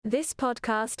This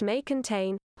podcast may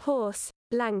contain horse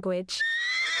language.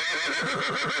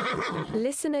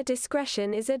 Listener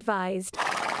discretion is advised.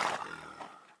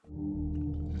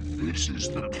 This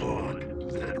is the pod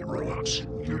that rocks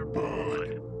your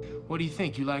bod. What do you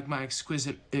think? You like my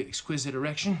exquisite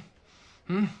erection?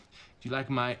 Do you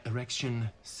like my erection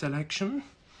selection?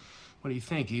 What do you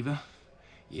think, Eva?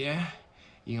 Yeah?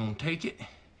 You gonna take it?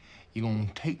 You gonna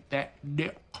take that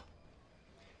dick?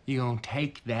 You gonna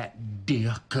take that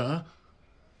dick, huh?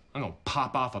 I'm gonna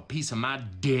pop off a piece of my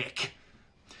dick.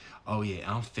 Oh yeah,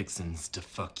 I'm fixin' to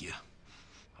fuck you.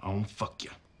 I'm gonna fuck you.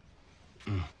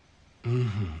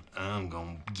 I'm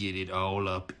gonna get it all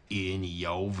up in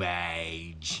your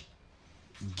vag.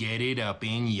 Get it up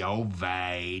in your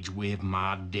vag with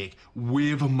my dick.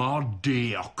 With my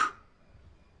dick.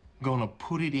 Gonna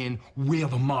put it in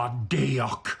with my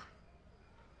dick.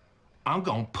 I'm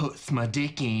gonna put my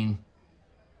dick in.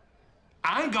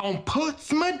 I'm gonna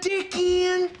put my dick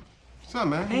in. What's up,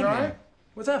 man? Hey, You man. alright?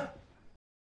 What's up?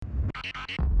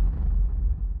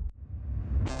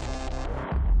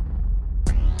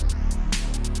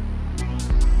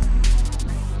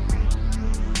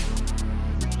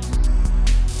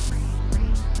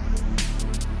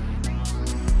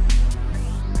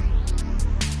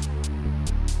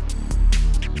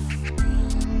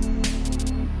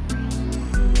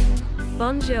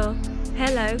 Bonjour,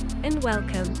 hello, and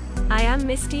welcome. I am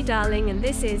Misty Darling and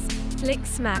this is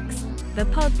FlickSmacks, the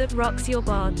pod that rocks your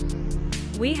bod.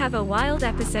 We have a wild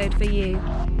episode for you.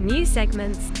 New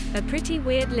segments, a pretty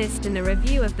weird list and a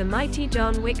review of the mighty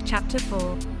John Wick Chapter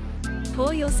 4.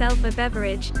 Pour yourself a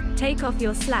beverage, take off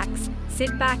your slacks,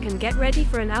 sit back and get ready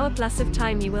for an hour plus of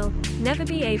time you will never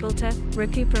be able to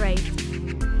recuperate.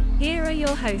 Here are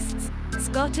your hosts,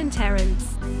 Scott and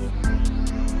Terrence.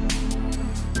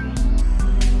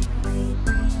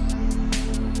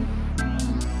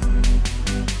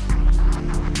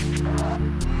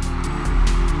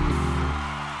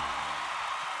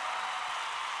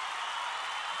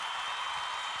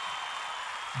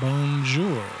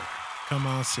 Bonjour,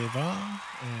 comment ça va,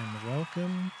 and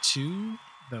welcome to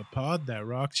the pod that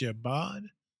rocks your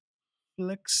bod,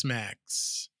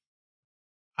 FlickSmacks.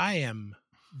 I am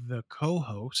the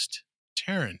co-host,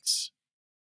 Terrence.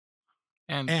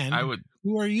 And And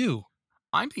who are you?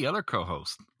 I'm the other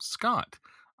co-host, Scott.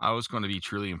 I was going to be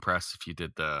truly impressed if you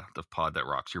did the pod that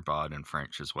rocks your bod in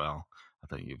French as well. I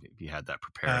thought if you had that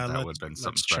prepared, that would have been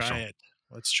something special.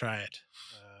 Let's try it.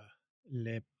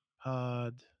 Le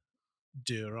pod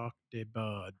de rock de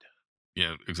bod.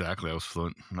 Yeah, exactly. I was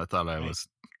fluent. I thought I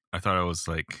was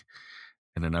like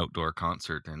in an outdoor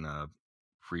concert in a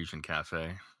Parisian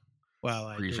cafe.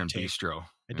 Well, Parisian bistro.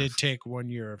 I did take 1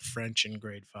 year of French in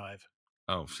grade 5.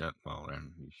 Oh shit! Well,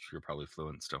 then you're probably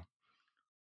fluent still.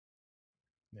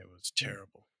 It was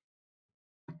terrible.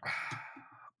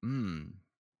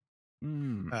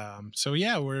 So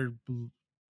yeah, we're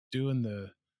doing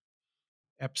the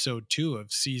episode 2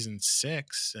 of season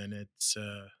 6, and it's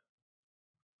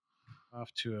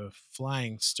off to a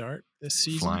flying start this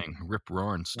season. Flying, rip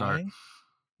roaring start.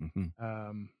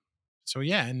 Mm-hmm. So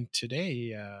yeah, and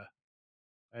today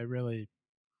I really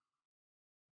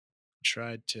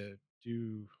tried to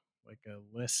do like a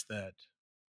list that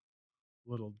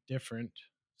a little different.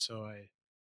 So I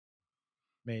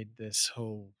made this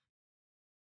whole,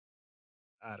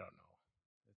 I don't know,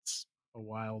 it's a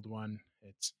wild one.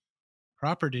 It's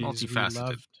properties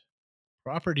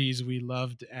we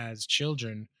loved as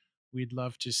children, we'd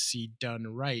love to see done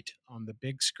right on the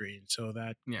big screen. So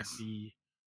that could be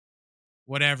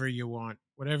whatever you want,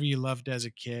 whatever you loved as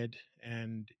a kid.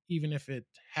 And even if it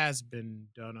has been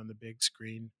done on the big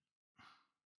screen,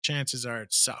 chances are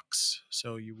it sucks.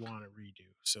 So you want to redo.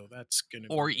 So that's going to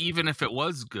Or even if it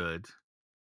was good,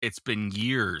 it's been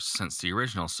years since the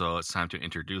original, so it's time to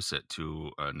introduce it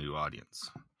to a new audience.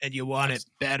 And you want it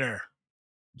better.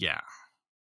 Yeah.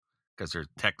 Because their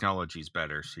technology's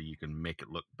better, so you can make it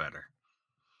look better.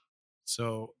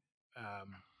 So,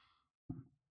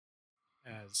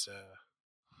 as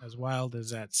wild as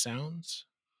that sounds,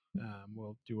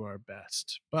 we'll do our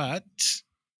best. But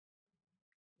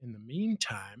in the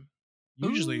meantime,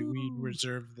 usually we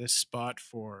reserve this spot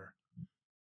for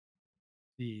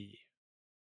the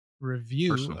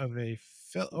review of a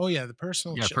film. Oh yeah, the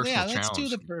personal. Challenge. Let's do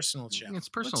the personal challenge. It's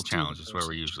personal challenge is where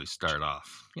we usually start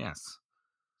off. Yes.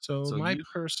 So my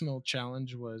personal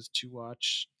challenge was to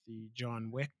watch the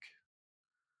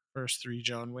first 3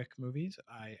 John Wick movies.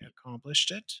 I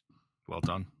accomplished it. Well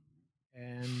done.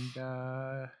 And they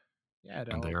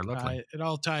are lovely. It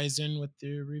all ties in with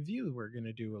the review we're going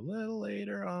to do a little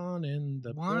later on in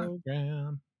the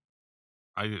program.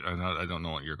 I don't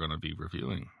know what you're going to be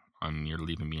reviewing. You're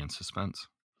leaving me in suspense.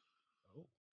 Oh.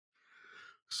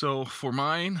 So for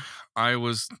mine, I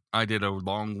did a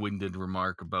long-winded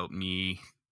remark about me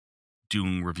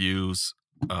doing reviews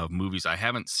of movies I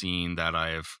haven't seen that I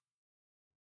have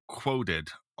quoted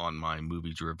on my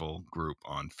movie drivel group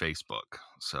on Facebook.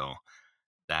 So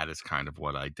that is kind of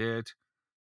what I did.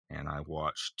 And I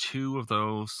watched 2 of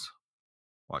those.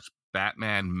 Watched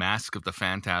Batman Mask of the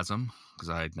Phantasm, because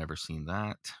I had never seen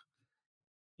that.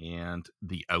 And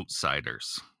The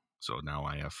Outsiders. So now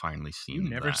I have finally You seen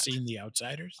never that. seen The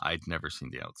Outsiders? I'd never seen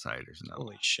The Outsiders, no.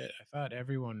 Holy shit. I thought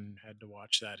everyone had to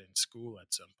watch that in school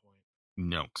at some point.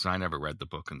 No, because I never read the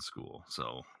book in school,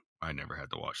 so I never had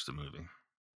to watch the movie.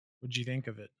 What'd you think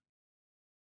of it?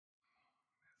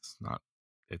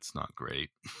 It's not great.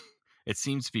 It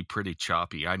seems to be pretty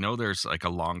choppy. I know there's like a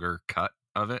longer cut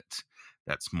of it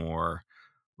that's more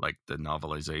like the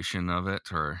novelization of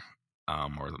it, or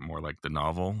more like the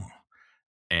novel.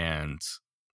 And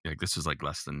like this is like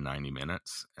less than 90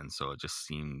 minutes, and so it just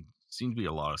seemed to be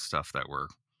a lot of stuff that were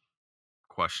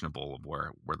questionable of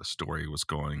where the story was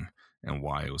going and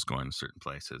why it was going to certain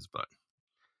places. But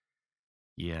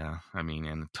yeah, I mean,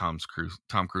 and Tom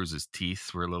Cruise's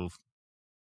teeth were a little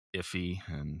iffy,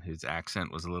 and his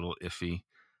accent was a little iffy.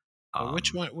 But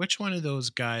which one of those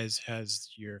guys has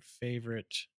your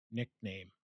favorite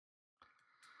nickname?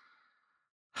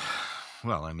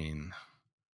 Well, I mean,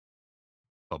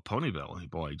 Ponyville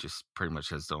boy just pretty much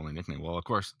has the only nickname. Well, of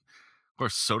course,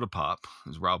 Soda Pop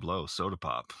is Rob Lowe, Soda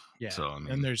Pop. Yeah. So I mean,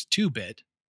 then there's 2-Bit.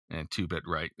 And 2-Bit,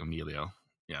 right, Emilio.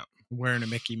 Yeah. Wearing a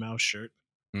Mickey Mouse shirt.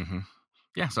 Mm-hmm.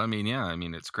 Yeah. So I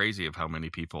mean, it's crazy of how many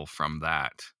people from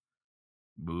that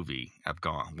movie have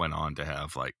went on to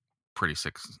have like pretty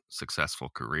successful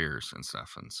careers and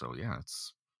stuff. And so yeah,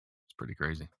 it's pretty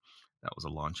crazy. That was a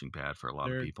launching pad for a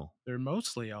lot of people. They're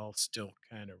mostly all still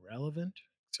kind of relevant,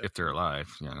 If they're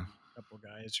alive, yeah. A couple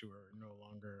guys who are no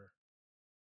longer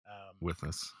with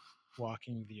us,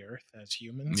 walking the earth as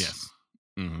humans. Yes.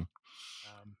 Mm-hmm.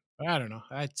 But I don't know.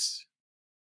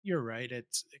 You're right. It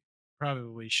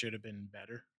probably should have been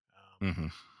better. Mm-hmm.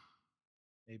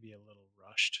 Maybe a little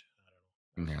rushed. I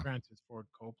don't know. Yeah. Francis Ford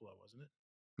Coppola, wasn't it?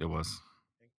 It was.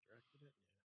 I think directed it.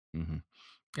 Yeah. Mm-hmm.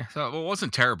 Yeah. So it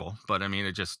wasn't terrible, but I mean,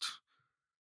 it just,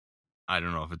 I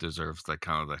don't know if it deserves the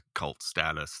kind of the cult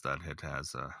status that it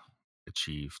has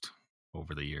achieved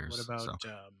over the years. What about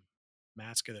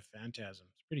Mask of the Phantasm?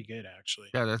 It's pretty good, actually.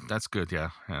 Yeah, that's good. Yeah,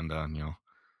 and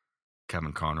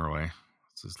Kevin Conroy,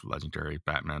 it's his legendary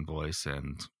Batman voice,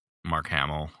 and Mark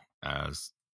Hamill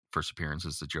as first appearance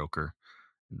as the Joker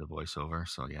in the voiceover.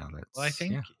 So yeah, that's. Well, I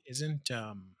think isn't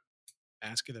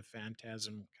Mask of the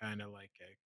Phantasm kind of like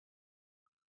a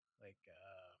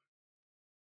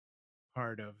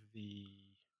part of the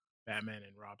Batman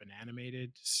and Robin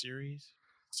animated series?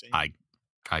 Same?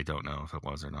 I don't know if it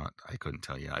was or not. I couldn't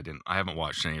tell you. I haven't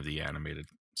watched any of the animated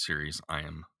series.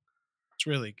 It's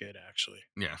really good, actually.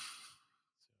 Yeah.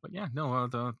 But yeah, no,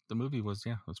 the movie was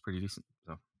pretty decent.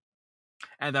 So,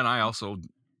 and then I also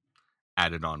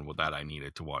added on with that I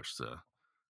needed to watch the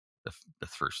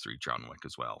first 3 John Wick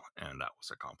as well, and that was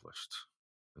accomplished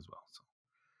as well. So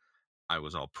I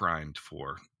was all primed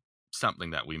for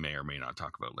something that we may or may not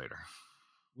talk about later.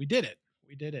 We did it.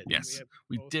 Yes,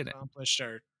 we did it. Accomplished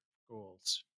our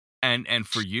goals. And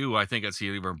for you, I think it's an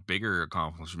even bigger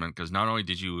accomplishment, because not only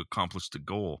did you accomplish the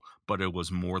goal, but it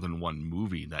was more than one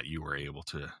movie that you were able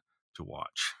to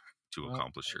watch to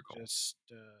accomplish your goal.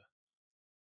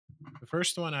 The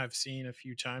first one I've seen a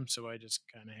few times, so I just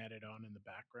kind of had it on in the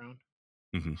background.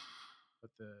 Mm-hmm.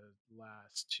 But the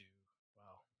last 2,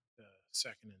 the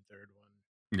second and third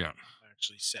one, yeah, I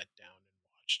actually sat down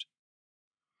and watched.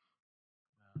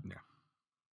 Yeah.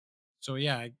 So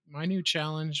yeah, my new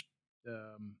challenge.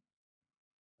 I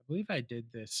believe I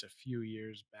did this a few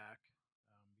years back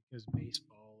because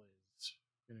baseball is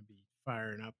going to be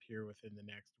firing up here within the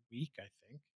next week, I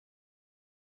think.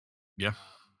 Yeah.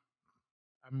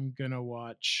 I'm going to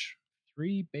watch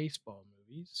 3 baseball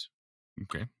movies.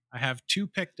 Okay. I have 2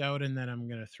 picked out, and then I'm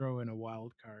going to throw in a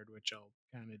wild card, which I'll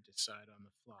kind of decide on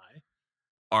the fly.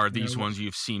 Are these ones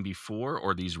you've seen before,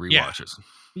 or these rewatches?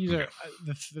 Yeah. These are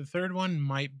the third one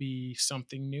might be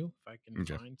something new if I can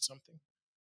find something.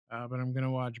 But I'm going to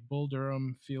watch Bull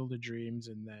Durham, Field of Dreams,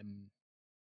 and then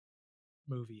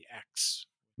Movie X.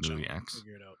 Movie X?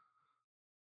 Figure it out.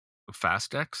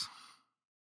 Fast X?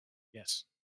 Yes.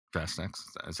 Fast X?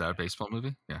 Is that a baseball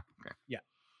movie? Yeah. Okay. Yeah.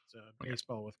 It's a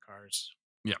baseball with cars.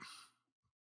 Yeah.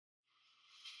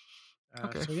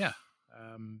 Okay. So yeah,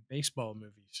 baseball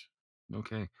movies.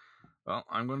 Okay. Well,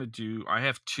 I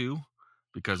have 2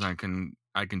 because I can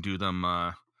do them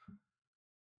at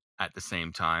the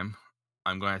same time.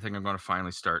 I think I'm going to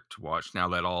finally start to watch now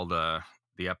that all the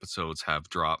episodes have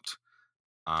dropped.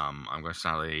 I'm going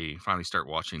to finally start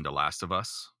watching The Last of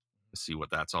Us to see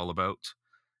what that's all about,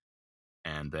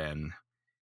 and then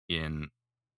in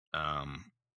um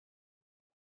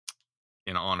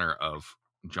in honor of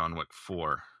John Wick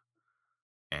 4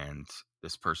 and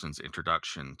this person's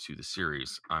introduction to the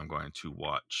series, I'm going to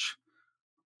watch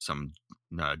some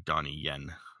Donnie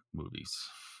Yen movies.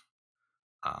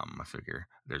 I figure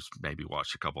there's maybe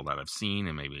watch a couple that I've seen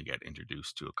and maybe get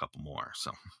introduced to a couple more.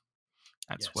 So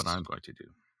that's what Yes. I'm going to do.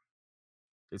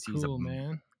 Cool,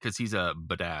 man. Because he's a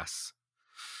badass.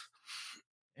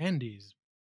 And he's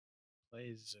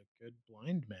plays a good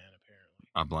blind man, apparently.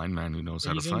 A blind man who knows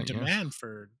how to He's in fight. Yes, demand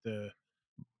for the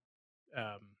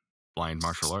blind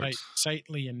martial arts.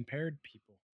 sightly impaired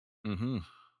people. Mm-hmm.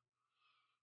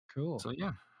 Cool.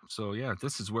 So yeah,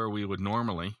 this is where we would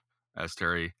normally, as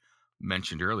Terry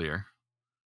mentioned earlier,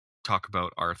 talk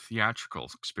about our theatrical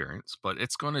experience, but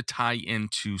it's going to tie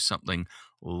into something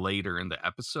later in the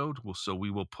episode. So we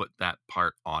will put that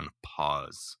part on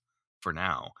pause for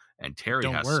now. And Terry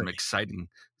Don't has worry. some exciting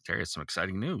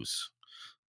news.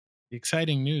 The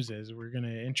exciting news is we're going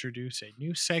to introduce a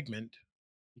new segment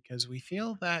because we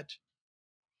feel that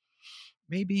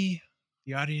maybe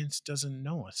the audience doesn't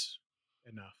know us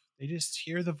enough. They just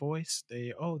hear the voice.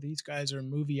 These guys are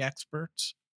movie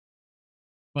experts.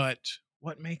 But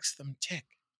what makes them tick?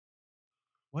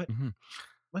 Mm-hmm.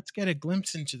 Let's get a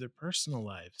glimpse into their personal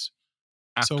lives.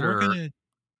 So we're After going to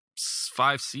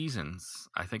 5 seasons,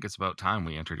 I think it's about time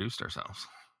we introduced ourselves.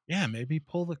 maybe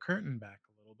pull the curtain back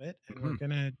a little bit, and Mm-hmm. we're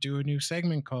going to do a new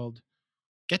segment called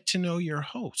Get to Know Your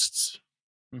Hosts.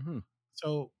 Mm-hmm.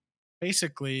 So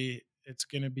basically, it's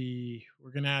going to be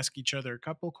we're going to ask each other a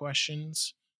couple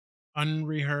questions,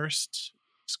 unrehearsed.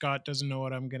 Scott doesn't know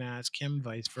what I'm going to ask him,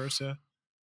 vice versa.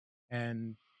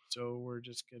 And so we're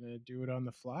just going to do it on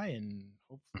the fly, and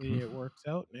hopefully it works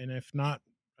out. And if not,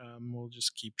 we'll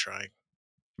just keep trying.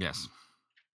 Yes.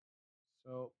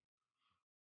 So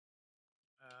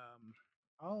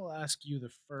I'll ask you the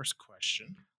first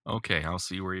question. Okay, I'll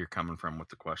see where you're coming from with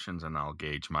the questions, and I'll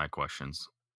gauge my questions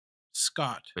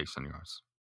Scott. based on yours.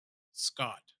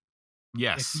 Scott.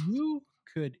 Yes. If you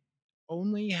could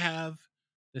only have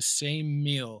the same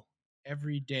meal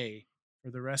every day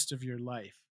for the rest of your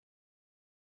life,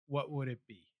 what would it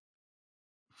be?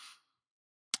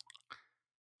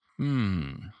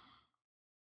 You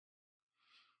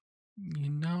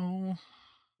know,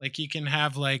 Like you can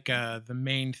have like the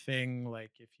main thing,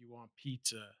 like if you want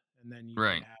pizza, and then you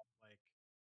right. could have like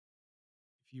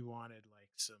if you wanted like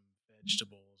some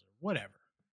vegetables or whatever.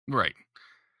 Right.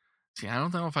 See, I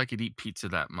don't know if I could eat pizza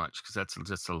that much because that's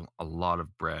just a lot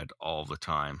of bread all the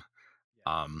time.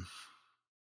 Yeah.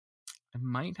 I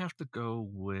might have to go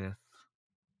with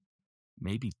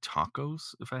maybe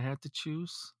tacos if I had to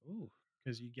choose. Ooh,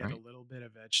 because you get a Right, little bit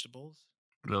of vegetables,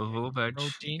 a little veg, you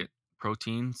protein. get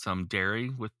protein, some dairy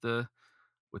with the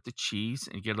cheese,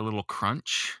 and you get a little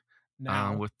crunch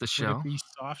Now, with the would it shell. be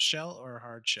soft shell or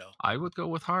hard shell? I would go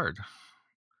with hard,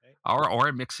 Okay. or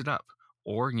I mix it up.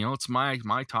 Or it's my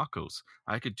tacos.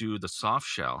 I could do the soft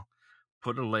shell,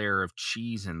 put a layer of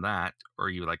cheese in that, or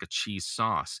you like a cheese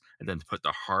sauce, and then put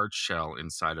the hard shell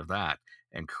inside of that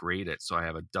and create it so I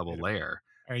have a double Wait a minute. layer.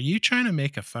 Are you trying to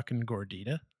make a fucking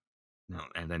gordita? No,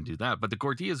 and then do that. But the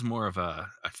gordita is more of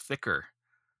a thicker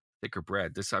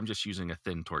bread. This I'm just using a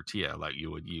thin tortilla like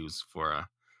you would use for a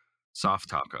soft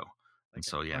taco. And Like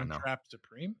so a Crunchwrap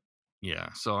Supreme? yeah.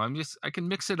 So I can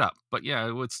mix it up, but yeah,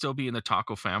 it would still be in the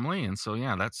taco family. And so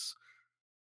yeah, that's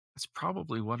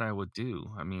probably what I would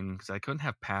do. I mean, because I couldn't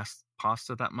have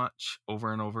pasta that much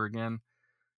over and over again.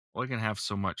 Well, I can have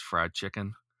so much fried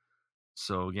chicken.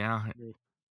 So yeah, True.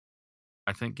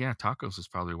 I think tacos is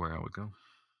probably where I would go.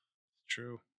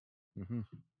 True. Mm-hmm.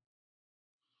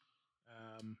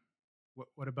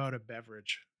 What about a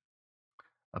beverage?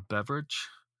 A beverage?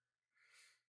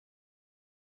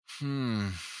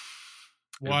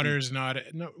 Water's not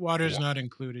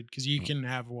included because you can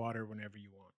have water whenever you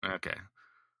want. Okay.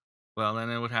 Well, then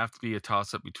it would have to be a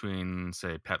toss up between,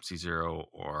 say, Pepsi Zero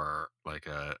or like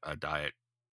a diet,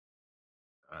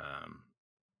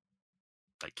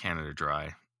 like Canada Dry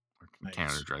or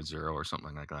Canada Nice. Dry Zero or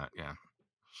something like that. Yeah.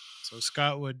 So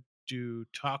Scott would do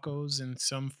tacos in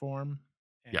some form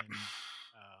and Yep.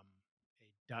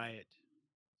 A diet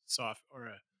soft or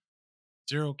a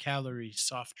 0-calorie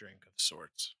soft drink of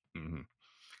sorts. Mm-hmm.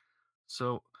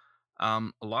 So, a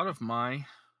lot of my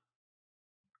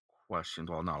questions,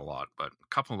 well, not a lot, but a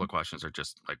couple of the questions are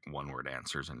just like one word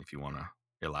answers. And if you want to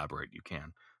elaborate, you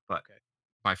can. But Okay.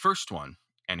 my first one,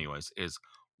 anyways, is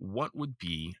what would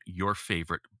be your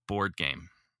favorite board game?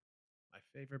 My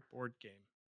favorite board game.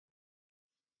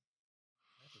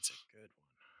 That is a good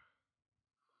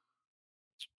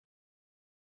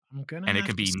one. I'm gonna And it have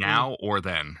can to be say, now or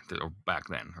then, or back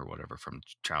then, or whatever, from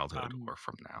childhood um, or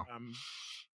from now. um,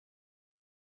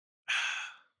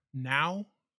 now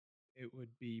it would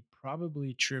be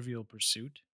probably Trivial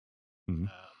Pursuit, Mhm.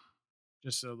 uh,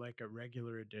 just like a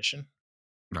regular edition.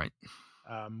 Right.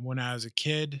 When I was a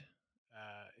kid,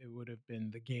 it would have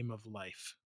been the Game of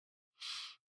Life.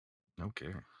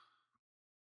 Okay.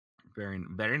 Very,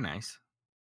 very nice.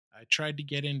 I tried to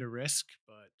get into Risk,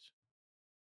 but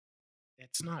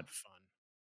it's not fun.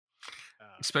 It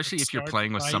Especially if you're starts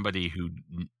playing with fight, somebody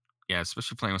yeah,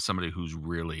 especially playing with somebody who's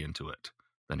really into it.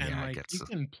 Then and yeah, it like you gets.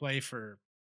 can play for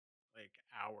like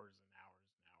hours and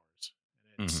hours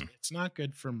and hours, and Mhm. it's not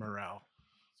good for morale.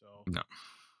 So No.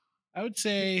 I would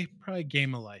say probably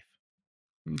Game of Life.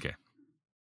 Okay.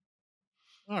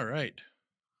 All right.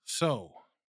 So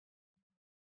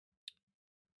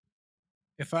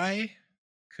if I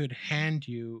could hand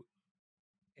you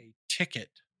a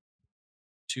ticket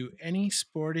to any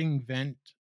sporting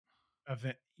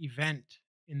event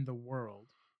in the world,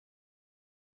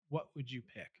 what would you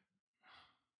pick?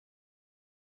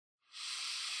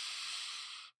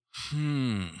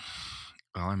 Hmm.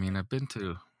 Well, I mean, Like I've been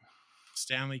to.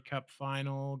 Stanley Cup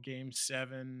final, game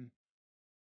 7,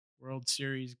 World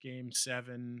Series game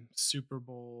 7, Super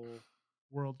Bowl,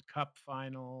 World Cup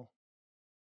final,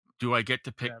 Do I get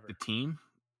to pick the whatever. team?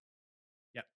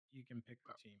 Yep, you can pick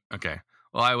the team. Okay.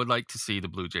 Well, I would like to see the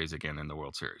Blue Jays again in the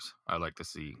World Series. I'd like to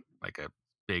see like a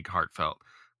big heartfelt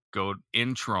go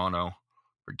in Toronto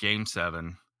for Game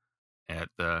 7 at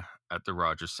the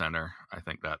Rogers Center. I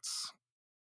think that's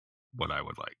what I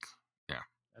would like. Yeah,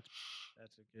 That's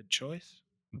that's a good choice.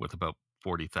 with about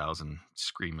 40,000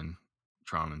 screaming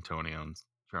Torontonians,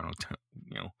 Toronto,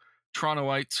 you know,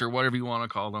 Torontoites or whatever you want to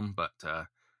call them. But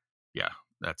yeah,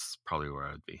 that's probably where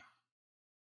I'd be.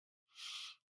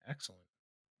 Excellent.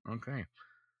 Okay.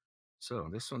 So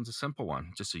this one's a simple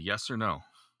one, just a yes or no.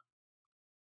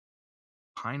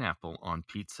 Pineapple on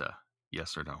pizza,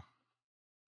 yes or no?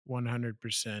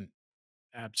 100%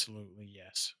 absolutely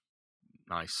yes.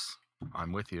 Nice.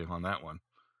 I'm with you on that one.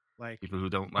 Like People who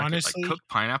don't like it, like honestly, cooked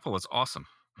pineapple, is awesome.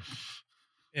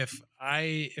 if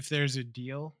there's a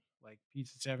deal like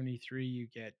Pizza 73, you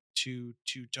get two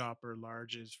topper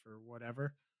larges for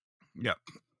whatever. Yep.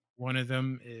 One of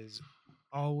them is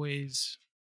always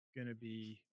going to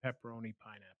be pepperoni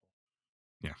pineapple.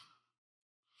 Yeah.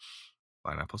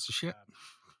 Pineapple's the shit.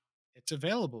 It's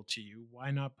available to you.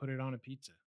 Why not put it on a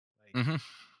pizza? Like, Mm-hmm.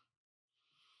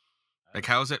 I Like,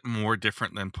 don't how is it more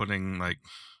different than putting like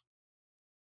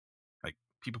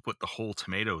people put the whole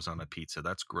tomatoes on a pizza?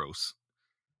 That's gross.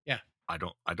 yeah, I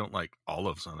don't like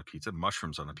olives on a pizza,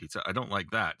 mushrooms on a pizza. I don't like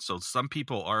that. So some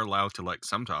people are allowed to like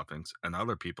some toppings and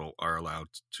other people are allowed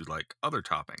to like other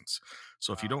toppings.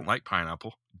 So if you don't like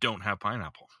pineapple, don't have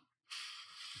pineapple.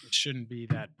 it shouldn't be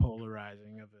that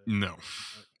polarizing of a No, thing.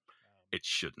 But it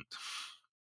shouldn't.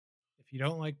 if you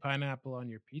don't like pineapple on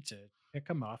your pizza, pick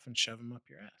them off and shove them up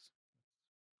your ass.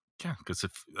 Yeah, because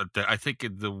if I think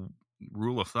the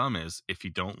rule of thumb is if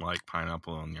you don't like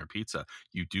pineapple on your pizza,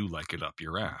 you do like it up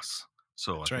your ass.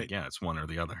 So I That's think right. yeah, it's one or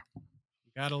the other. You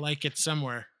got to like it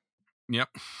somewhere. Yep.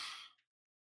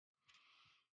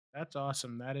 That's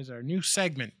awesome. That is our new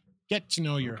segment. Get to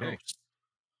know your Okay. host.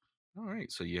 All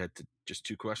right. So you had just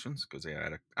 2 questions because yeah,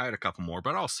 I had a couple more,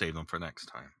 but I'll save them for next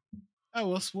time.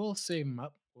 Oh, we'll save them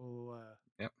up.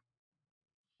 Yep.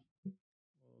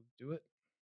 We'll do it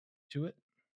to it.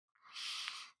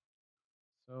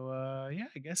 So yeah,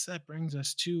 I guess that brings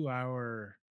us to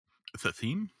The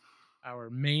theme. our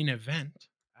main event,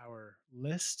 our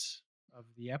list of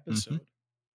the Mm-hmm. episode.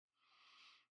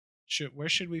 Where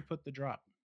should we put the drop?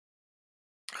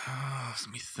 Let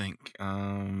me think.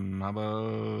 How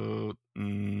about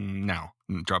now?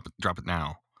 Drop it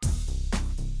now.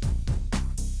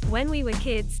 When we were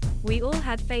kids, we all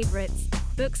had favorites,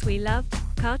 books we loved,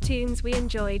 cartoons we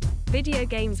enjoyed, video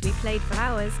games we played for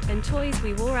hours, and toys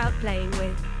we wore out playing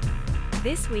with.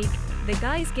 This week, the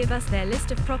guys give us their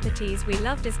list of properties we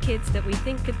loved as kids that we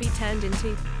think could be turned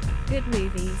into good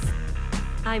movies.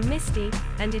 I'm Misty,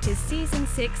 and it is Season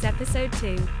 6, Episode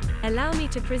 2. Allow me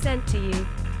to present to you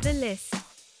the list.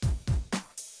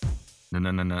 No,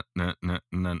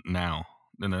 now.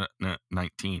 No,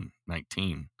 19.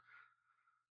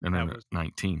 That was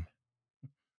 19.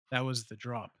 that was the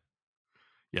drop,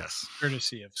 Yes.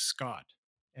 courtesy of Scott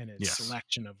and his Yes.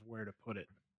 selection of where to put it.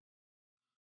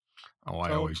 Oh, I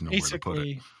So always know where to put it.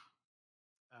 basically,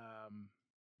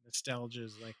 nostalgia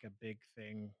is like a big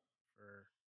thing for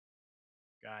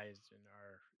guys in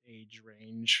our age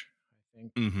range, I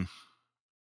think. Mm-hmm.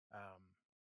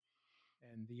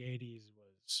 And the 80s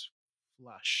was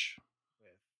flush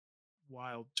with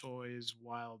wild toys,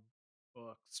 wild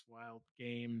books, wild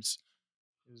games.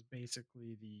 It was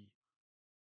basically the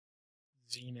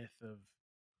zenith of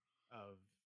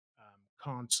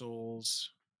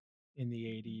consoles in the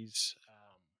 80s.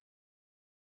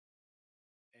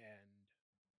 And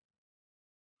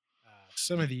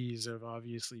some of these have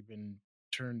obviously been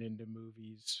turned into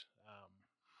movies,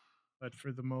 but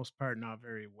for the most part, not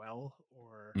very well.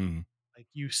 Or, Mm-hmm. like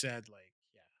you said, like,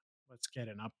 yeah, let's get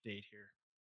an update here.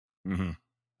 Mm-hmm.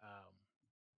 Um,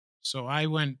 so I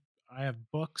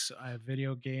have books, I have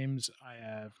video games, I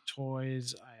have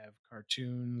toys, I have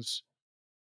cartoons.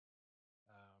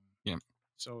 Yeah.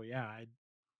 So yeah,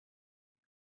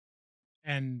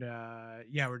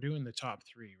 yeah, we're doing the top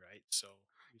three, right? So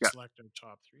we Yeah. select our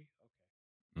top three.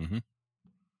 Okay. Mm-hmm.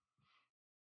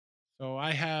 So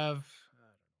I have, I don't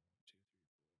know,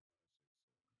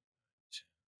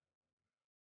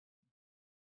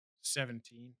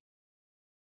 17.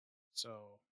 So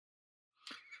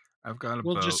I've got about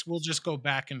we'll just go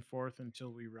back and forth until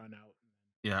we run out.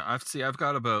 yeah. I've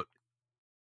got about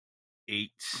 8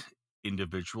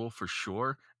 individual for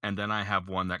sure, and then I have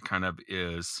one that kind of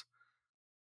is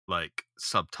like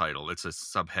subtitle. It's a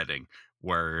subheading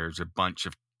where there's a bunch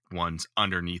of ones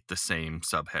underneath the same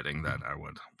subheading that I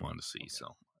would want to see. Okay.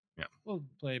 So yeah. We'll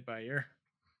play it by ear.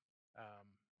 Um,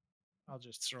 I'll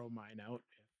just throw mine out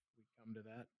if we come to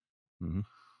that. Mm-hmm.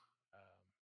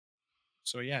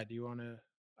 So yeah, do you want to?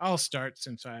 I'll start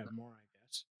since I have more, I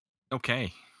guess.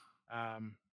 Okay.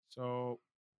 So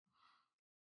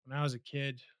when I was a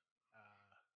kid,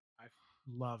 I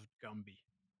loved Gumby,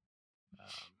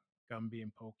 Gumby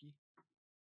and Pokey,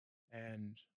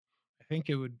 and I think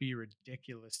it would be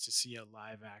ridiculous to see a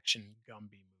live action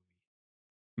Gumby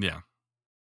movie. Yeah.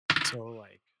 So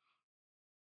like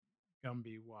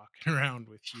Gumby walking around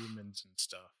with humans and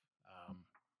stuff.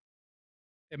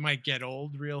 It might get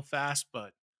old real fast,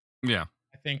 but Yeah.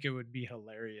 I think it would be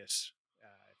hilarious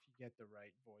if you get the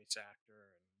right voice actor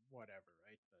and whatever,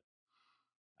 right? But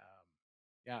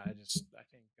yeah, I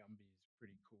think Gumby is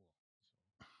pretty cool.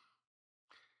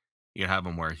 You have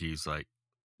him where he's like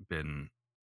been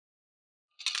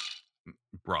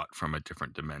brought from a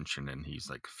different dimension and he's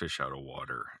like fish out of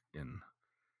water, and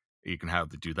you can have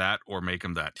to do that or make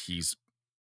him that he's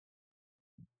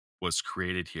was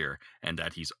created here and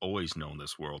that he's always known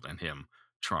this world and him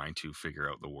trying to figure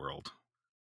out the world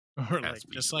Or as like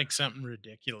we just do. like something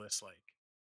ridiculous, like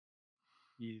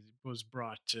he was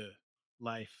brought to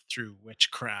life through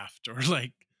witchcraft, or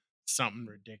like something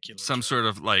ridiculous. Some Right? sort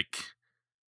of like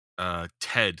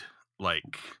Ted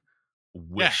like Yeah,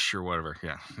 wish or whatever.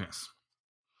 Yeah. Yes.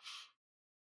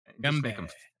 And just make Gumby. him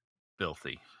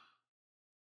filthy.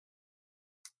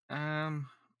 Let's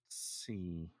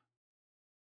see.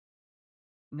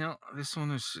 No, this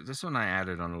one I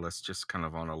added on the list just kind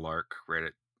of on a lark right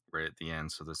at the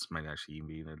end. So this might actually even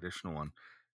be an additional one.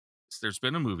 So there's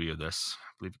been a movie of this.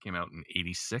 I believe it came out in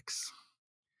 '86,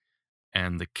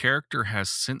 and the character has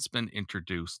since been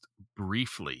introduced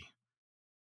briefly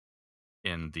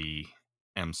in the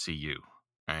MCU.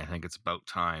 And I think it's about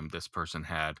time this person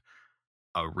had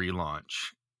a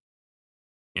relaunch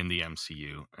in the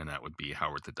MCU, and that would be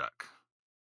Howard the Duck.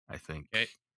 I think Okay.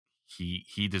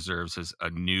 he deserves a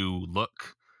new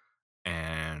look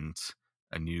and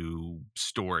a new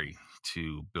story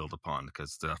to build upon,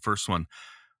 because the first one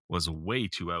was way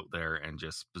too out there and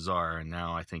just bizarre, and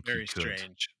now I think Very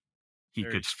strange. he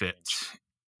Very could fit strange.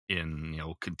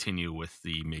 in, continue with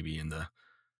the maybe in the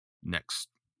next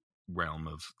realm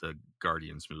of the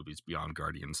Guardians movies beyond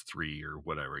Guardians 3 or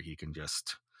whatever. He can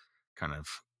just kind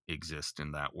of exist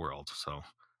in that world. So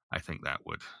I think that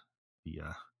would be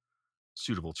a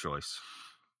suitable choice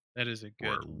That is a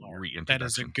for good lark. That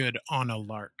is a reintroduction. good on a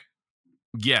lark.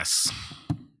 Yes.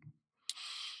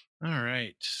 All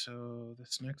right. So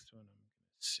this next one I'm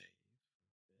gonna save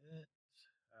a bit.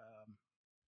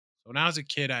 So when I was a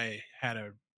kid, I had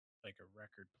a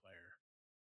record player,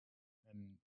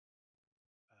 and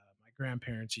my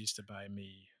grandparents used to buy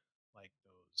me like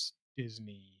those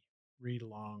Disney read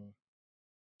along,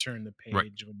 turn the Right.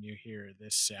 page when you hear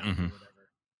this sound Mm-hmm. or whatever.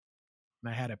 And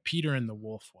I had a Peter and the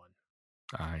Wolf one.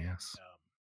 Ah, And, yes.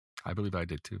 I believe I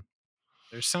did too.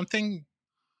 there's something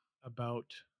about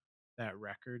that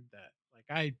record that like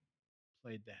I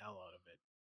played the hell out of it.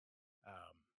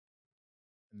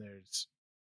 And there's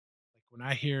like when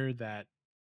I hear that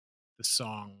the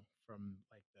song from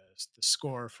like the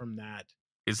score from that,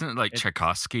 Isn't it like it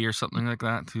Tchaikovsky or something like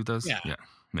that who does? yeah, Yeah.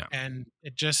 Yeah. and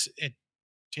it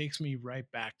takes me right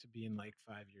back to being like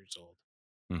 5 years old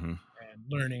Mm-hmm. and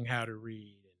learning how to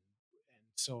read and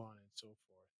so on and so forth.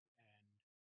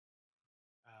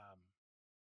 And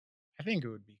I think it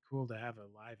would be cool to have a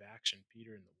live action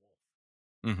Peter and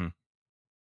the Wolf. Mm-hmm.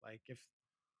 Like if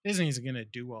Disney's gonna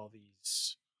do all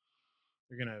these,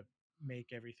 they're gonna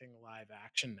make everything live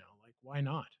action now. Like why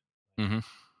not? Like, Mm-hmm.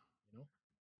 you know.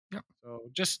 Yep. So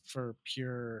just for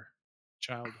pure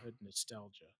childhood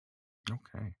nostalgia,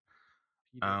 Okay.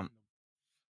 Peter and Um,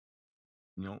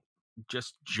 the you know,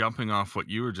 just jumping off what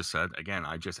you were just said, again,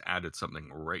 I just added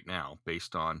something right now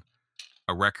based on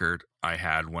a record I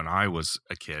had when I was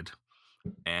a kid.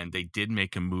 And they did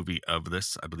make a movie of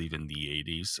this, I believe, in the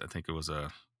 80s. I think it was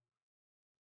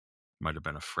might have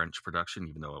been a French production,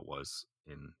 even though it was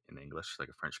in English, like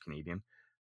a French Canadian,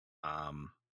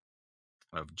 um,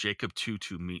 of Jacob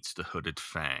Tutu Meets the Hooded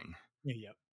Fang.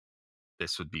 Yep.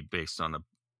 This would be based on a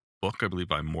book, I believe,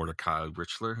 by Mordecai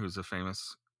Richler, who's a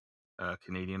famous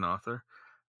Canadian author.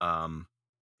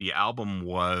 The album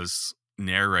was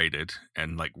narrated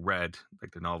and like read,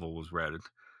 like the novel was read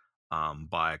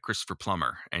by Christopher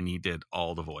Plummer, and he did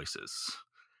all the voices.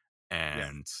 Yep.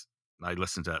 And I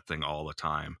listen to that thing all the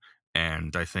time.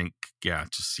 And I think, yeah,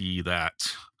 to see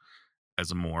that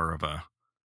as a more of a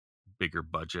bigger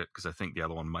budget, because I think the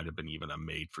other one might have been even a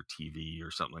made for TV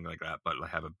or something like that, but I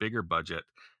have a bigger budget.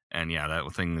 And yeah, that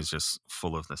thing is just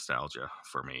full of nostalgia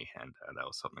for me. And that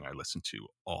was something I listened to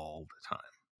all the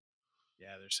time.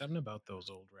 Yeah, there's something about those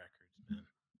old records, man.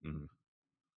 Mm-hmm.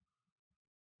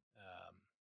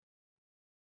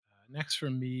 Next for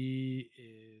me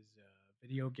is a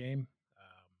video game,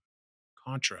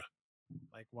 Contra.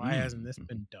 Like, why hasn't this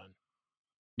been done?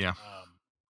 Yeah. As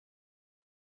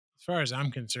far as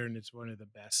I'm concerned, it's one of the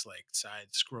best like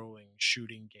side-scrolling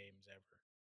shooting games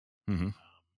ever. Mm-hmm.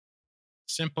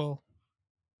 Simple,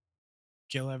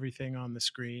 kill everything on the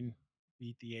screen,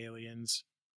 beat the aliens,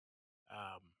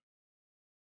 um,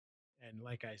 and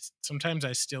like sometimes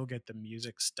I still get the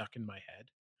music stuck in my head.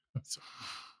 So,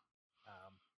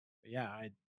 but yeah,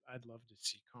 I'd love to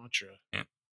see Contra.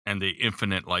 And the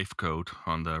infinite life code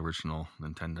on the original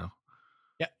Nintendo.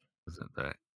 Yeah. Is it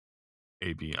that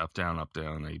AB up down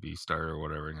AB star or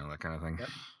whatever, you know, that kind of thing? Yep.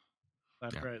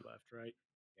 Left, Yeah. right, left, right.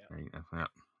 Yeah. Right, yeah.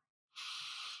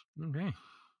 Okay.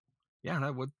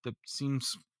 Yeah, that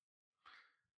seems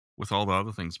with all the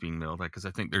other things being milled, because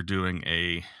I think they're doing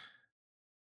a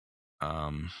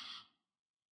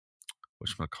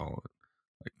whatchamacallit,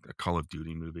 like a Call of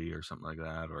Duty movie or something like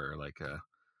that, or like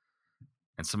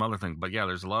and some other thing. But yeah,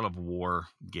 there's a lot of war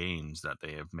games that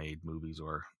they have made movies,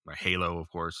 or like Halo, of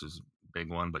course, is a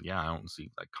big one. But yeah, I don't see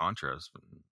like Contra as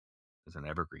an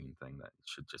evergreen thing that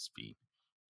should just be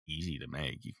easy to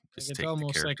make. You can Like just it's take the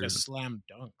almost like a characters. slam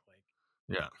dunk.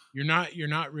 Like Yeah. you're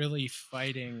not really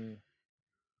fighting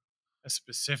a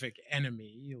specific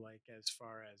enemy, like as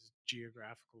far as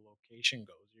geographical location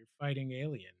goes. You're fighting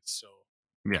aliens, so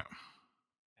Yeah.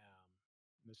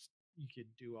 you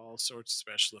could do all sorts of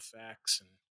special effects and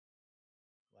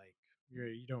like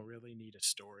you don't really need a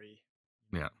story.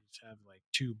 Yeah. You just have like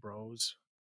two bros,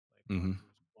 like Mm-hmm. one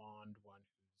who's blonde, one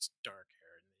who's dark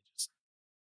hair, and they just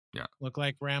Yeah. look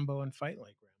like Rambo and fight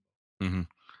like Rambo. Mm-hmm.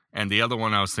 And the other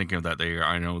one I was thinking of that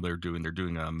I know they're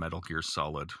doing a Metal Gear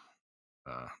Solid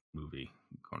movie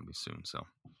going to be soon. So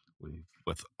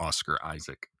with Oscar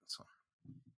Isaac. So.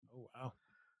 Oh wow.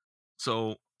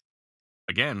 So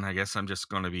again, I guess I'm just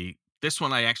going to be this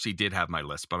one. I actually did have my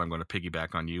list, but I'm going to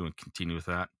piggyback on you and continue with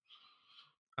that.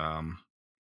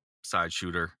 Side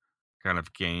shooter kind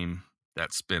of game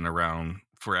that's been around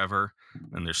forever,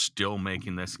 and they're still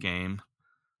making this game,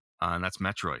 and that's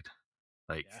Metroid.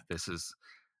 Like this is,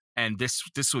 and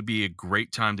this would be a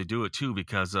great time to do it too,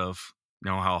 because of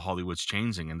how Hollywood's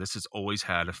changing, and this has always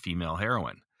had a female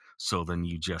heroine. So then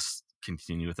you just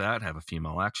continue with that, have a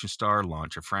female action star,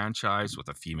 launch a franchise with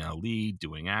a female lead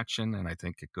doing action, and I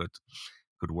think it could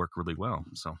work really well.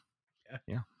 So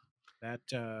yeah. That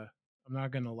I'm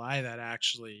not gonna lie, that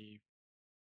actually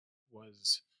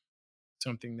was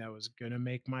something that was gonna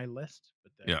make my list,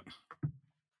 but then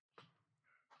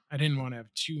I didn't want to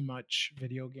have too much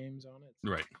video games on it.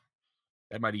 So. Right.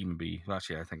 That might even be. Well,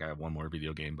 actually, I think I have one more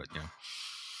video game, but yeah.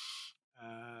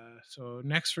 So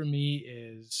next for me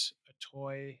is a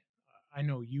toy. I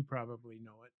know you probably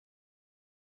know it.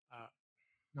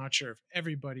 Not sure if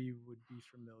everybody would be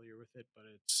familiar with it, but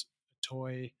it's a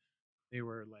toy. They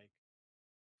were like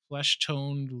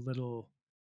flesh-toned little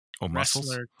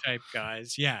wrestler type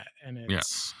guys. Yeah, and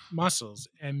it's Muscles,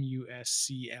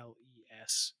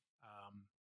 Muscles.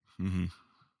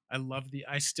 I love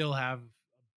I still have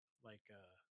like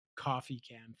coffee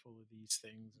can full of these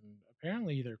things, and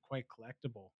apparently they're quite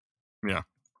collectible. Yeah.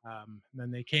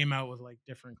 Then they came out with like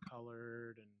different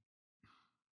colored and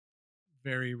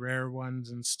very rare ones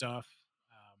and stuff.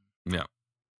 Yeah.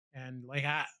 And like,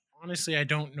 honestly, I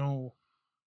don't know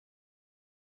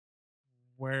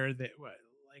where they,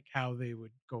 like, how they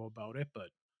would go about it, but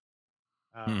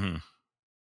um, Hmm.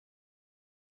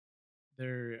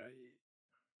 there,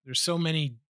 there's so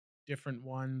many different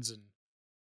ones, and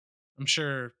I'm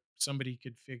sure somebody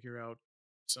could figure out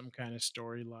some kind of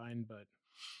storyline. But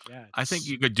yeah, I think it's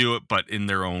you could do it, but in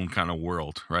their own kind of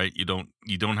world, right? You don't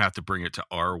have to bring it to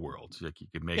our world. Like you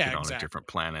could make yeah, it on a exactly. different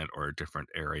planet or a different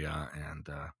area, and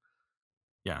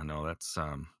yeah, no, that's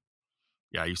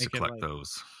yeah, I used to Make it collect like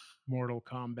those. Mortal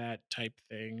Kombat type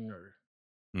thing, or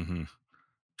Hmm.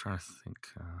 Trying to think.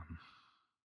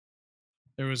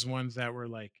 there was ones that were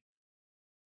like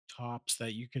tops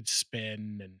that you could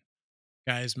spin, and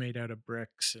guys made out of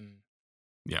bricks, and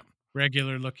Yeah.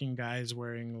 regular looking guys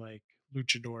wearing like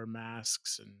luchador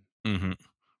masks, and Hmm.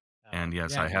 And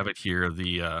yes, yeah, I have it here.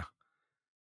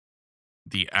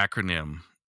 The acronym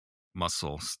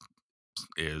muscle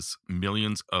is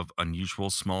millions of unusual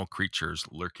small creatures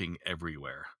lurking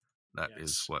everywhere. That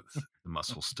is yes. what the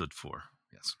muscle stood for.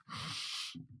 Yes.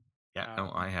 Yeah, no,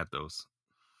 um I had those.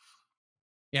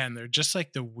 yeah, and they're just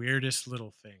like the weirdest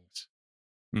little things.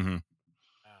 Hmm. um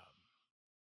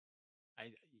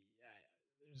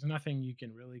there's nothing you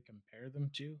can really compare them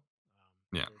to.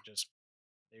 Yeah.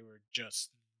 They were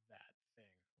just that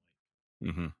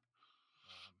thing. Hmm.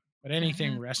 But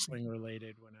anything wrestling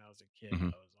related when I was a kid, Hmm.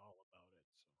 I was all about it.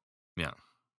 Yeah.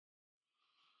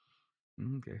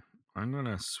 Okay. I'm going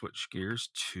to switch gears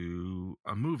to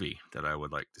a movie that I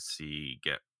would like to see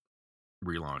get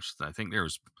relaunched. I think there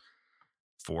was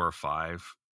 4 or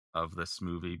 5 of this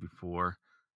movie before.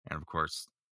 And of course,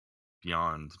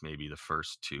 beyond maybe the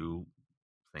first two,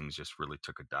 things just really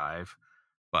took a dive.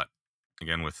 But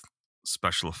again, with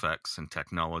special effects and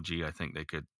technology, I think they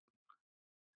could,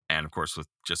 and of course, with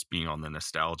just being on the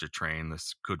nostalgia train,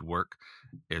 this could work.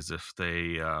 Is if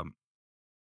they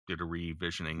did a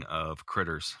revisioning of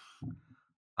Critters.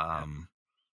 Yeah, Um,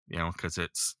 because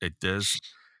it's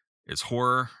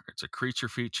horror, it's a creature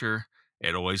feature.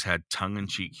 It always had tongue in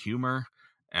cheek humor,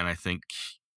 and I think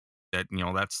that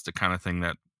that's the kind of thing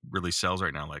that really sells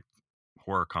right now, like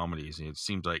horror comedies. It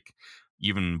seems like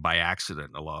even by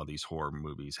accident, a lot of these horror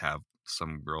movies have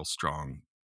some real strong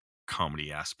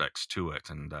comedy aspects to it,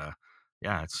 and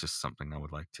yeah, it's just something I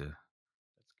would like to,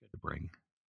 that's a good to point.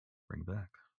 bring back.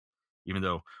 Even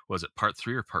though, was it part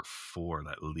 3 or part 4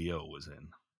 that Leo was in?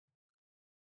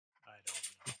 I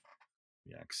don't know.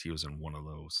 Yeah, because he was in one of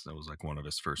those. That was like one of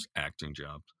his first acting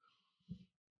jobs.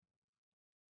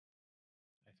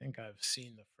 I think I've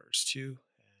seen the first two,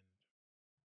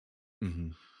 and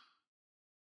Hmm.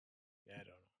 yeah, I don't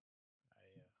know.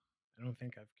 I don't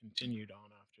think I've continued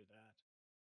on after that.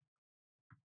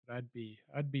 But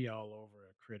I'd be all over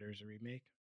a Critters remake,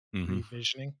 Hmm.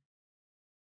 revisioning.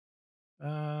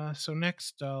 So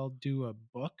next I'll do a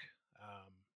book.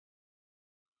 Um,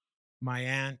 my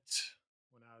aunt,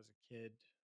 when I was a kid,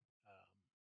 um,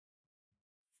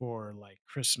 for like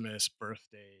Christmas,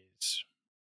 birthdays,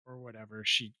 or whatever,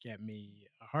 she'd get me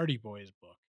a Hardy Boys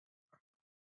book.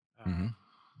 Hmm.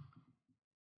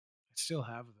 I still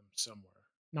have them somewhere.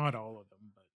 Not all of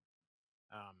them, but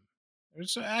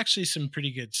there's actually some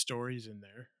pretty good stories in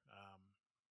there.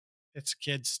 It's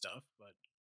kid stuff, but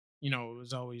it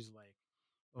was always like,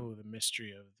 oh, the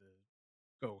mystery of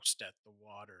the ghost at the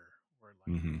water, or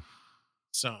like Hmm.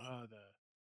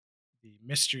 the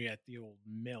mystery at the old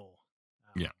mill.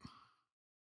 Um, Yeah.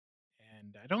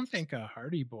 and I don't think a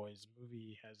Hardy Boys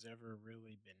movie has ever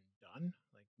really been done.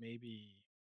 Like maybe,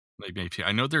 Like maybe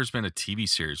I know there's been a TV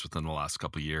series within the last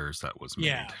couple of years that was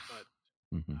yeah, made. but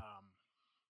Hmm. um,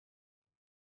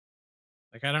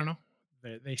 like I don't know.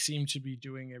 They seem to be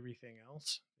doing everything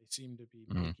else. They seem to be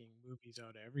Hmm. making movies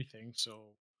out of everything.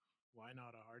 So why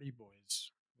not a Hardy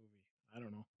Boys movie? I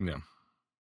don't know. Yeah.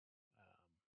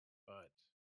 But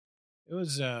it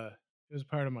was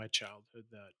part of my childhood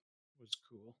that was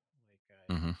cool.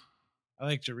 Like Hmm. I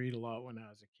liked to read a lot when I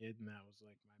was a kid, and that was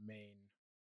like my main,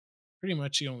 pretty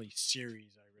much the only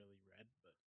series I really read.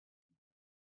 But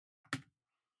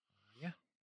yeah,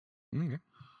 Okay.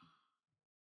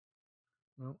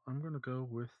 Well, I'm gonna go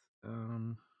with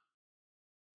um,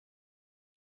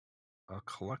 a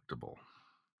collectible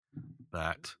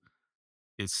that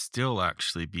is still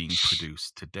actually being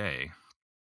produced today.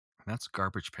 And that's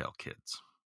Garbage Pail Kids.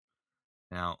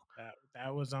 Now,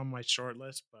 that was on my short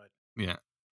list, but yeah,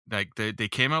 like they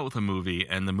came out with a movie,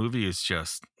 and the movie is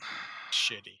just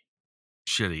shitty.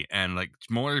 shitty, and like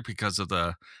more because of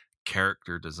the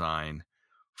character design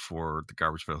for the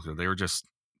Garbage Pail Kids. They were just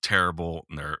terrible,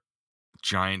 and their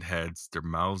giant heads, their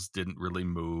mouths didn't really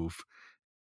move,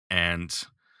 and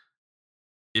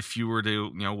if you were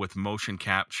to, with motion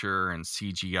capture and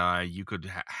CGI, you could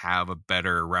have a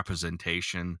better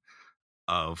representation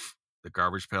of the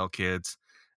Garbage Pail Kids.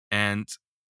 And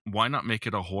why not make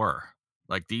it a horror?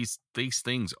 Like these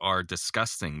things are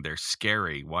disgusting. They're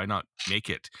scary. Why not make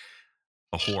it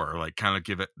a horror? Like kind of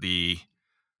give it the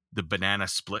banana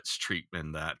splits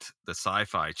treatment that the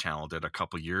Sci-Fi Channel did a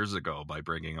couple years ago by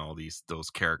bringing all those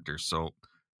characters. So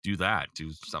do that.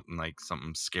 Do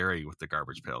something scary with the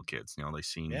Garbage Pail Kids. They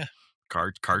seem Yeah.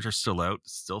 cards are still out,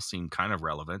 still seem kind of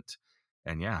relevant,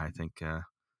 and yeah, I think that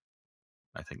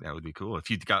would be cool if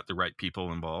you got the right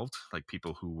people involved, like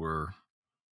people who were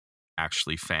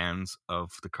actually fans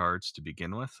of the cards to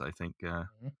begin with.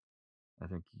 Mhm. I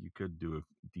think you could do a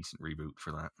decent reboot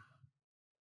for that.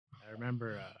 I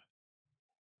remember,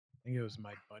 I think it was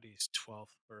my buddy's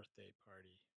 12th birthday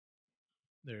party.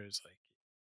 There's like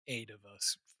 8 of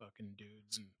us fucking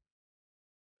dudes, and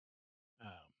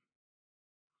um,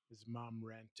 his mom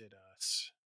rented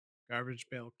us Garbage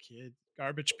Pail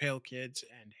Kids,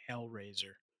 and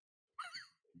Hellraiser.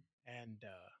 And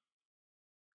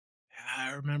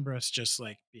I remember us just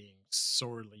like being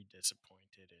sorely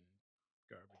disappointed in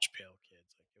Garbage Pail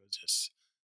Kids. Like it was just,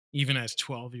 even as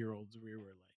 12-year-olds, we were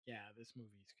like, yeah, this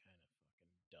movie's kind of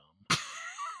fucking dumb.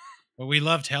 But we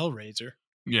loved Hellraiser.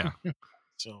 Yeah,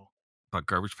 So, but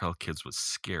Garbage Pail Kids was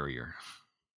scarier.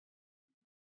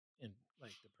 in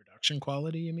like the production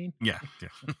quality, you mean? Yeah.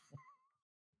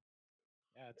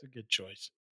 Yeah, it's a good choice.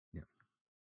 Yeah.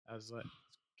 I was like,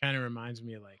 kind of reminds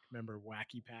me of like, remember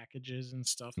Wacky Packages and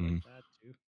stuff like Mhm. that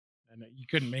too. And you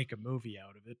couldn't make a movie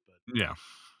out of it, but Yeah.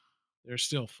 they're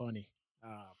still funny.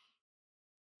 All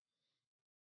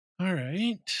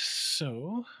right.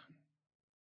 So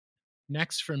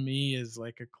next for me is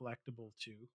like a collectible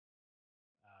too.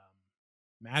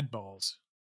 Mad Balls.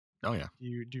 Oh yeah. Do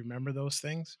you remember those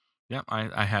things? Yeah,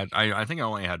 I think I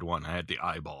only had one. I had the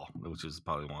eyeball, which is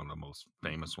probably one of the most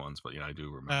famous ones, but yeah, I do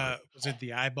remember it. Was it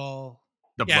the eyeball?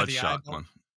 The Yeah, the bloodshot eyeball. one.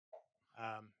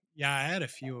 Yeah, I had a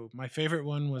few. My favorite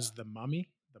one was the mummy.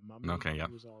 The mummy Okay, yeah.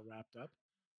 who was all wrapped up.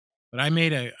 But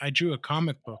I drew a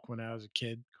comic book when I was a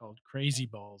kid called Crazy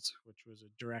Balls, which was a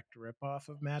direct ripoff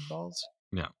of Mad Balls.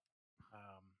 Yeah.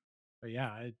 Um, but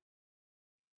yeah,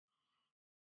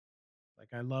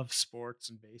 I love sports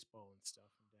and baseball and stuff,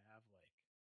 and to have like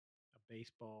a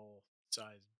baseball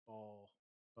sized ball,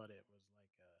 but it was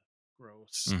like a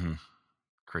gross. Hmm.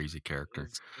 Crazy character.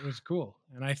 It was cool,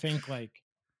 and I think like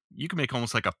You can make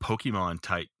almost like a Pokemon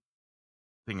type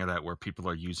thing of that where people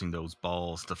are using those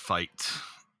balls to fight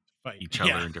fight. each other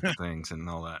Yeah, and different things and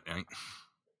all that, right?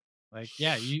 like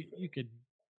yeah, you could.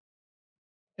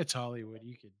 It's Hollywood.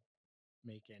 You could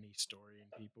make any story, and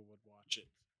people would watch it.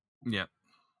 Yeah.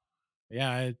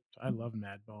 Yeah, I love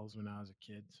Mad Balls when I was a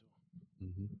kid. So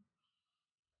Hmm.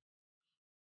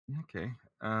 Okay.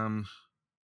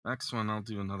 Next one, I'll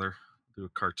do a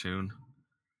cartoon.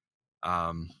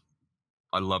 Um,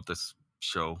 I love this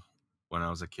show when I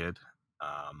was a kid.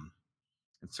 Um,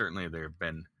 and certainly there have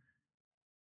been,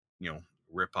 you know,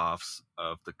 rip-offs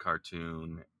of the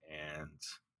cartoon, and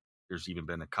there's even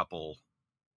been a couple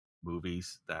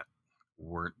movies that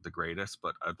weren't the greatest,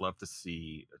 but I'd love to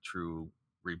see a true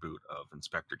reboot of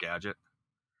Inspector Gadget.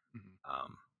 mhm.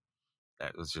 Um,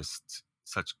 that was just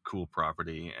such cool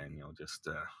property, and just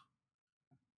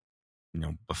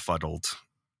befuddled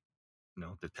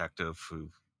detective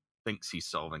who thinks he's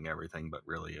solving everything, but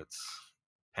really it's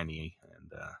Penny and And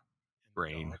the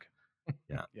Brain, dog.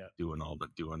 yeah, Yeah, doing all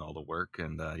the work,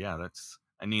 and yeah, that's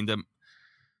I mean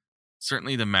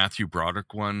certainly the Matthew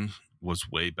Broderick one was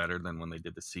way better than when they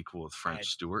did the sequel with French I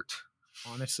Stewart.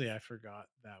 honestly I forgot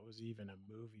that was even a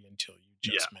movie until you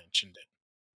Yeah, just mentioned it.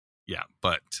 yeah,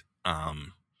 but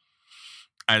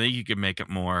I think you could make it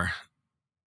more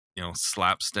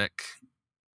slapstick,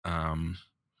 um,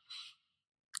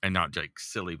 and not like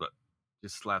silly, but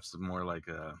just slaps more like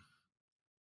I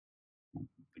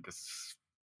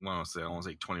won't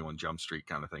say 21 Jump Street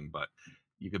kind of thing, but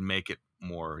you could make it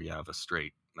more, of a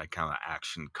straight, like kind of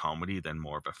action comedy than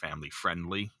more of a family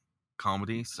friendly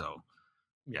comedy. So,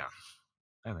 Yeah,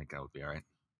 yeah, I think that would be all right.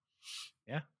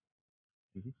 yeah.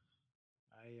 Mhm.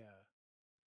 I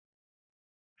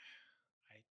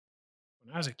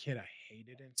when I was a kid, I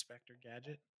hated Inspector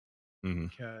Gadget Mhm.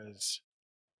 because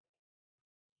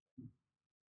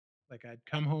like I'd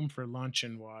come home for lunch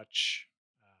and watch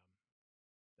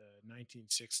the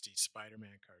 1960s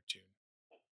Spider-Man cartoon,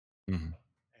 Mhm.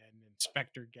 and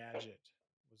Inspector Gadget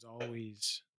was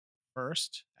always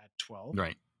first at 12.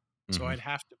 Right. So Mhm. I'd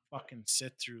have to fucking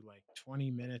sit through like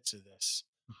 20 minutes of this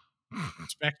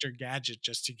Inspector Gadget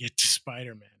just to get to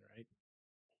Spider-Man, right?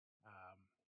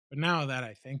 But now that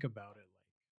I think about it,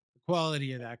 like the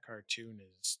quality of that cartoon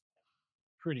is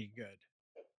pretty good.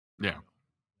 Yeah. Like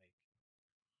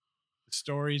the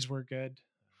stories were good.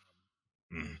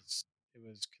 Mhm. It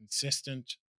was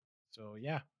consistent. So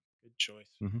yeah, good choice.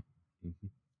 Mhm.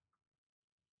 Mhm.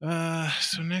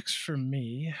 So next for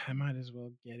me, I might as well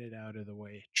get it out of the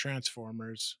way.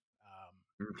 Transformers.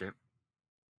 Okay.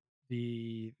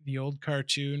 The old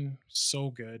cartoon, so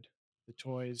good. The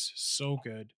toys, so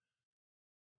good.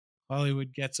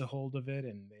 Hollywood gets a hold of it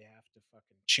and they have to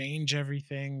fucking change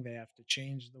everything. They have to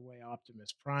change the way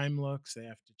Optimus Prime looks. They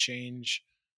have to change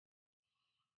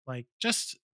like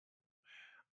just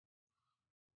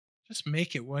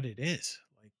make it what it is.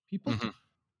 Like people Mhm.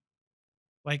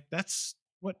 like that's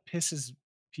what pisses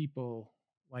people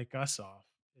like us off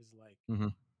is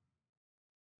Mhm.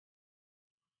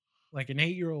 like an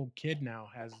 8-year-old kid now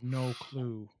has no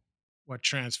clue what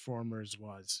Transformers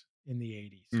was in the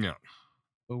 80s. Yeah.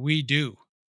 But we do.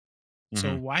 So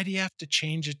Mhm. why do you have to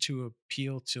change it to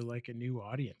appeal to like a new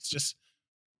audience? Just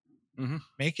Mhm.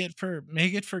 make it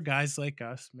for guys like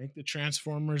us. Make the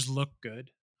Transformers look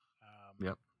good,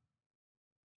 Yep.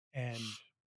 and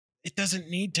it doesn't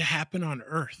need to happen on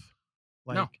Earth.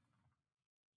 No. Like,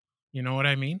 you know what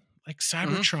I mean? Like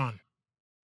Mhm. Cybertron.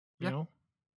 You Yeah. know,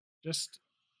 just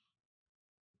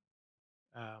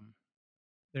um,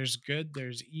 there's good,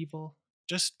 there's evil.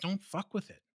 Just don't fuck with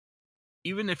it.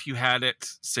 Even if you had it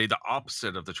say the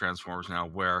opposite of the Transformers now,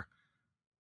 where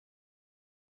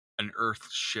an Earth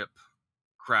ship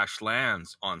crash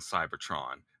lands on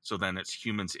Cybertron, so then it's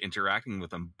humans interacting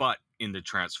with them, but in the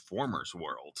Transformers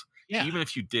world. Yeah, Even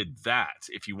if you did that,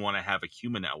 if you want to have a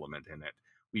human element in it,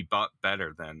 we bought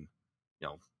better than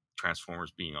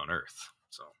Transformers being on Earth.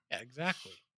 So yeah,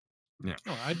 exactly. yeah.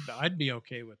 No, I'd be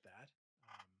okay with that.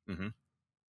 Mm-hmm.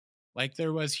 Like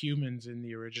there was humans in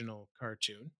the original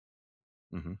cartoon.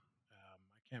 Mm-hmm.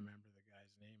 I can't remember the guy's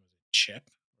name. Was it Chip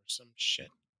or some shit?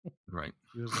 Right.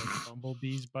 He was like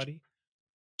Bumblebee's buddy.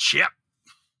 Chip.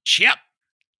 Chip.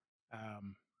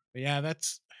 But yeah,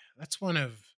 that's one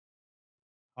of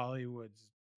Hollywood's,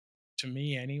 to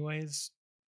me, anyways,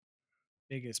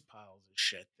 biggest piles of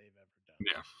shit they've ever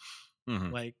done. Yeah.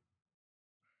 Mm-hmm. Like,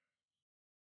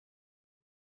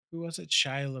 who was it?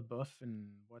 Shia LaBeouf and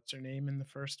what's her name in the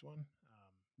first one? And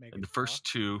Megan the Fox. first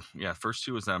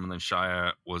two was them, and then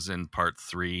Shia was in part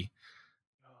 3,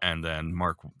 Oh, and then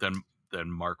Mark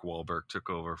Wahlberg took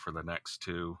over for the next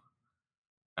two,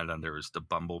 and then there was the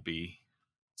Bumblebee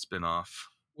spinoff.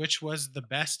 which was the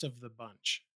best of the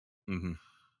bunch. Mm-hmm.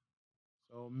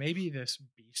 So maybe this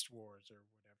Beast Wars or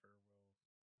whatever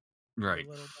will be Right. a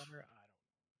little better. I don't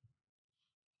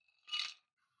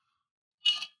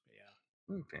know. But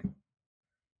yeah. Okay.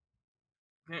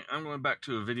 Okay, I'm going back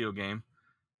to a video game.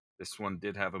 This one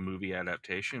did have a movie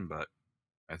adaptation, but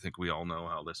I think we all know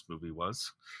how this movie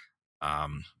was.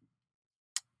 Um,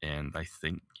 and I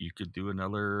think you could do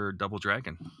another uh, Double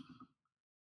Dragon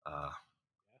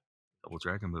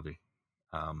movie.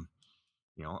 Um,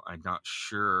 I'm not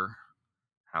sure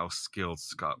how skilled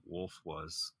Scott Wolf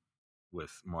was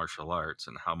with martial arts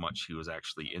and how much he was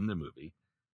actually in the movie.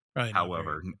 Probably not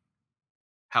very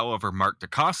However, good. Mark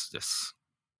DeCostas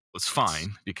was Yes.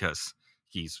 fine because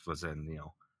he was in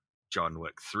John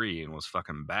Wick 3 and was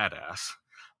fucking badass.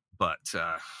 But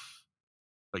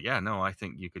yeah, no, I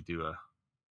think you could do a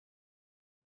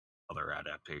other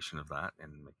adaptation of that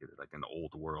and make it like an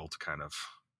old world kind of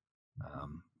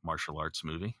martial arts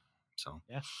movie. So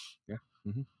Yeah. yeah.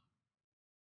 Mm-hmm.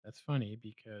 That's funny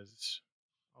because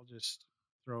I'll just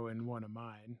throw in one of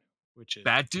mine, which is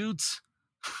Bad Dudes.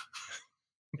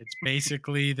 it's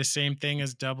basically the same thing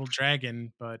as Double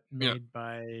Dragon, but Yeah. made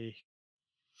by a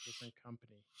different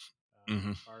company.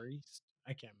 Mm-hmm. Far East.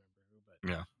 I can't remember who, but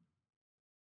Yeah.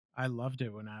 I loved it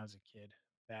when I was a kid.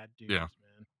 Bad dudes, Yeah.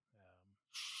 man.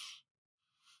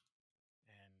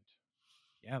 And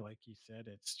yeah, like you said,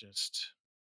 it's just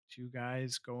two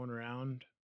guys going around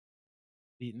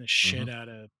beating the Mm-hmm. shit out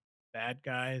of bad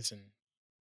guys and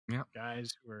Yeah.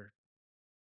 guys who are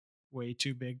way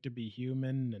too big to be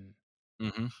human. And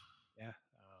Mm-hmm. yeah,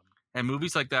 And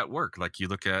movies like that work. Like you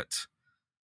look at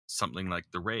something like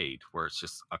The Raid, where it's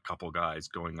just a couple guys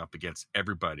going up against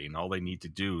everybody, and all they need to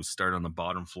do is start on the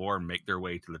bottom floor and make their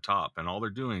way to the top, and all they're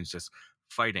doing is just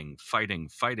fighting, fighting,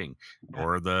 fighting. yeah,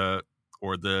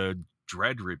 Or the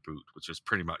Dread reboot, which is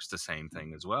pretty much the same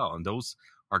thing as well. And those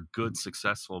are good,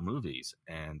 successful movies.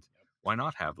 And why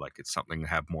not have like it's something to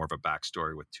have more of a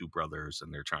backstory with two brothers,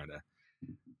 and they're trying to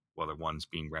whether one's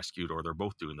being rescued or they're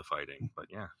both doing the fighting. But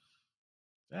yeah,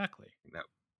 Exactly. that.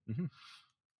 Mhm.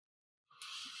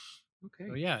 Okay.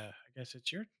 So yeah, I guess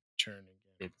it's your turn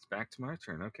again. It's back to my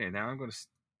turn. Okay, now I'm going to.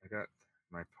 I got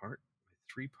my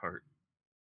three-part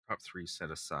top three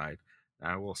set aside.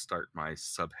 Now I will start my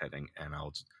subheading, and I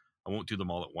won't do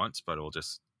them all at once, but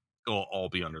it'll all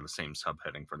be under the same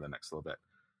subheading for the next little bit.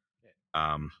 Okay.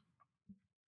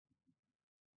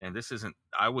 And this isn't.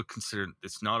 I would consider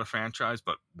it's not a franchise,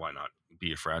 but why not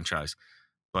be a franchise?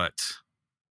 But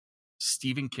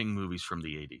Stephen King movies from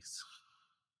the 80s.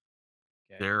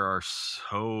 Okay. There are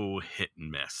so hit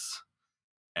and miss,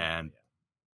 and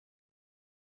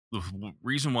the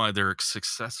reason why they're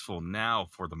successful now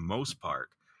for the most part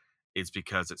is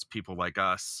because it's people like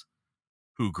us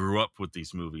who grew up with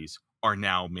these movies are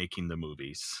now making the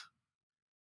movies,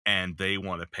 and they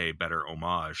want to pay better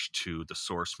homage to the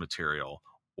source material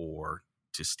or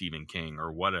to Stephen King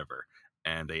or whatever,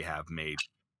 and they have made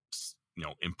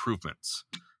improvements.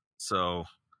 So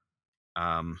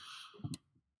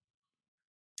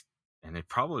and it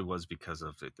probably was because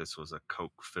of it. This was a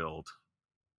coke fueled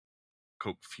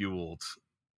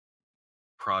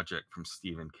project from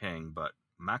Stephen King, but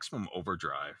Maximum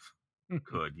Overdrive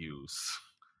could use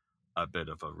a bit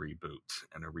of a reboot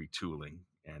and a retooling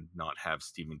and not have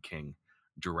Stephen King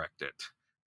direct it.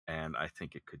 And I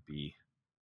think it could be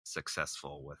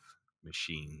successful with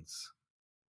machines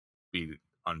be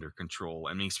under control.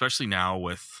 I mean, especially now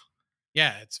with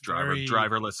it's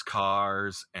driverless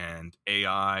cars and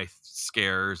AI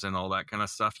scares and all that kind of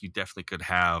stuff. You definitely could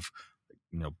have,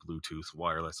 Bluetooth,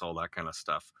 wireless, all that kind of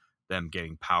stuff. Them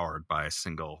getting powered by a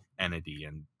single entity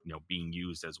and being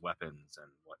used as weapons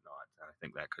and whatnot. And I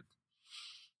think that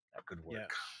could work. Yeah.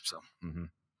 So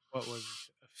what was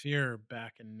a fear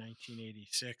back in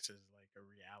 1986 is like a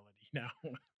reality now.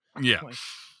 yeah, like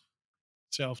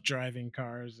self-driving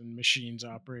cars and machines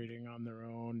operating on their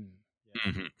own.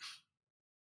 Yeah. Mhm.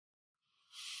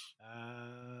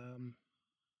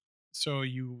 So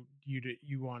you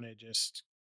want to just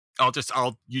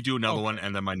you do another one, Okay.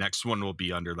 and then my next one will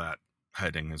be under that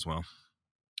heading as well.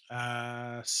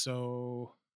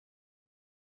 So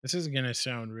this is gonna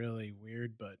sound really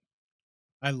weird, but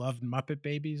I loved Muppet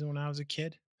Babies when I was a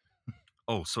kid.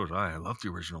 Oh, so did I. I love the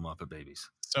original Muppet Babies,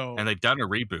 and So they've done a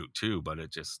reboot too, but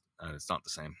it's not the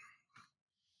same.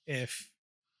 if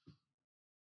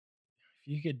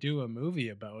you could do a movie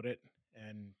about it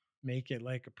and make it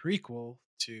like a prequel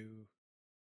to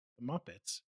the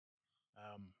Muppets,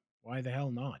 why the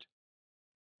hell not?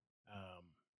 Um,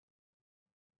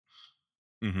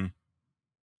 Mm-hmm.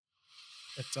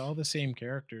 it's all the same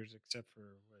characters except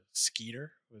for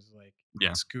Skeeter was like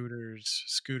Yeah, Scooter's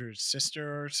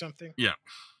sister or something. yeah.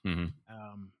 Mm-hmm.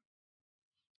 Um,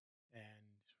 and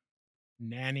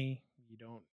Nanny, you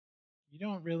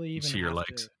don't really You even see your have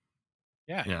to. legs.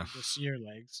 Yeah, Yeah. you just see your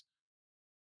legs.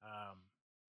 Um,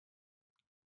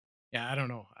 yeah, I don't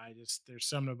know. There's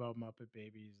something about Muppet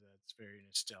Babies that's very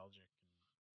nostalgic.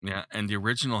 Yeah, and the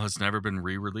original has never been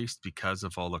re-released because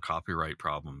of all the copyright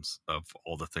problems of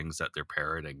all the things that they're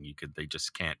parroting. They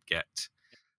just can't get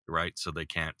right, so they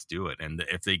can't do it. And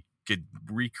if they could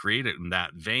recreate it in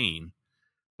that vein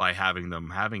by having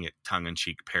it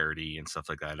tongue-in-cheek parody and stuff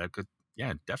like that, that could,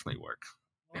 yeah, definitely work.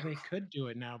 Well, they could do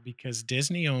it now because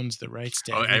Disney owns the rights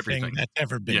to Oh, everything everything. that's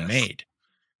ever been Yes. made.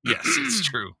 Yes, it's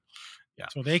true. Yeah.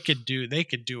 So they could do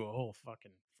a whole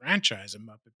fucking franchise of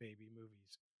Muppet Baby movies.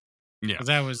 Yeah. Because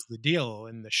that was the deal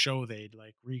in the show. They'd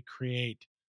like recreate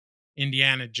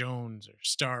Indiana Jones or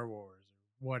Star Wars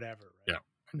or whatever, right? Yeah.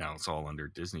 Now it's all under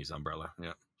Disney's umbrella.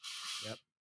 Yeah. Yep.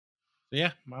 So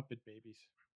yeah, Muppet Babies.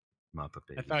 Muppet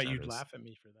Babies. I thought you'd laugh at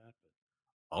me for that. But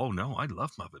oh no, I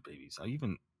love Muppet Babies. I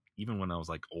even when I was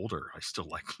like older, I still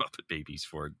like Muppet Babies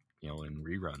for in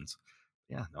reruns.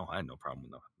 Yeah, no, I had no problem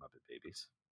with Muppet Babies.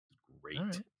 Great.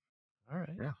 All right.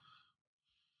 Yeah.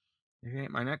 Okay,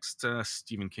 my next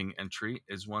Stephen King entry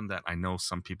is one that I know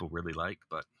some people really like,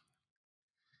 but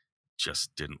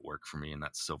just didn't work for me, and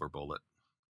that's Silver Bullet.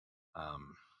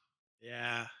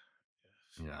 Yeah.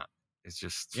 Yeah, it's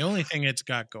just The only thing it's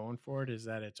got going for it is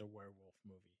that it's a werewolf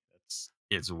movie.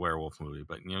 it's a werewolf movie,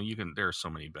 but there are so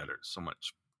many better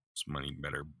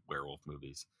werewolf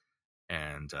movies,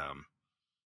 and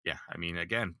yeah, I mean,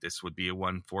 again, this would be a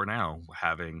one for now,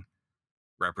 having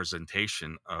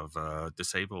representation of a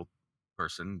disabled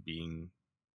person being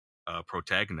a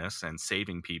protagonist and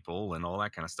saving people and all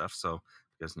that kind of stuff. So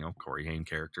because Corey Haim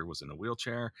character was in a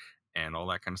wheelchair and all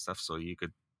that kind of stuff, so you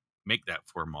could make that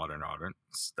for a modern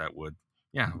audience that would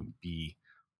be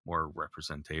more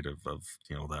representative of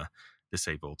the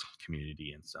disabled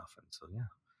community and stuff. And so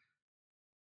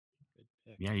Good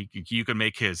Yeah, you can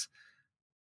make his.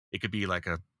 It could be like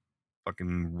a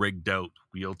fucking rigged out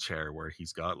wheelchair where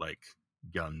he's got like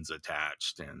guns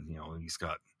attached, and he's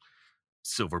got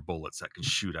silver bullets that can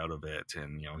shoot out of it,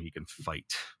 and he can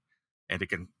fight, and he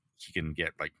can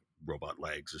get like robot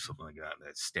legs or something like that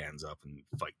that stands up and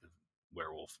fight the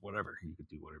werewolf, whatever. He could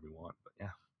do whatever you want, but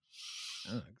yeah.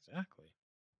 Oh, exactly.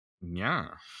 Yeah.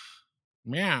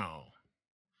 Meow.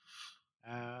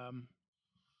 Um.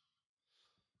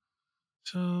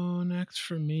 So next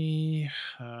for me,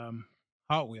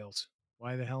 Hot Wheels.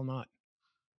 Why the hell not?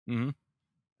 Mm-hmm.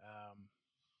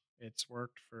 It's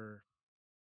worked for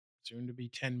soon to be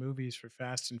 10 movies for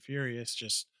Fast and Furious.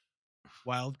 Just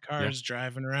wild Yeah. cars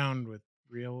driving around with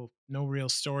no real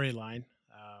storyline.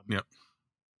 Yep.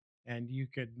 And you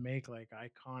could make like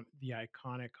the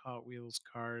iconic Hot Wheels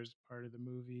cars part of the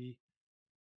movie.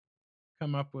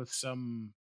 Come up with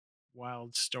some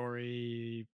wild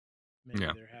story. Maybe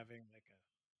Yeah. they're having like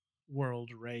a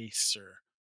world race or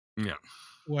Yeah.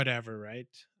 whatever, right?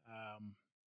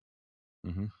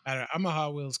 Mm-hmm. I'm a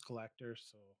Hot Wheels collector,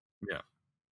 so Yeah.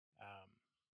 um,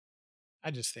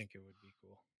 I just think it would be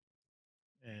cool.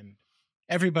 And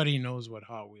everybody knows what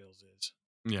Hot Wheels is.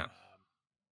 Yeah.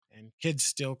 And kids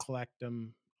still collect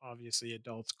them. Obviously,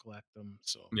 adults collect them.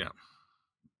 So Yeah.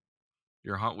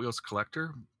 You're a Hot Wheels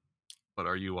collector, but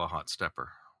are you a hot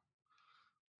stepper?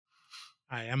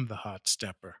 I am the hot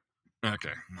stepper.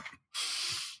 Okay.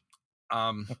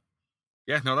 Um.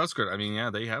 Yeah. No, that's good. I mean, yeah,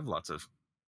 they have lots of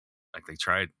like they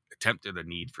attempted a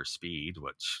Need for Speed,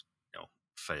 which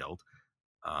failed.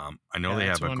 I know Yeah, they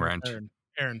that's have a one with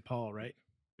Aaron Paul, right?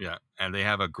 Yeah, and they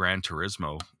have a Gran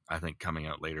Turismo, I think, coming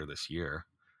out later this year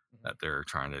that they're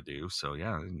trying to do. So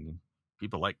yeah, I mean,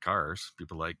 people like cars.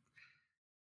 People like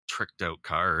tricked out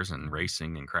cars and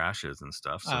racing and crashes and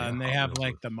stuff. So yeah, And they Hot have Wheels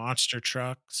like the monster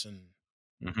trucks, and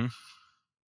Mm-hmm.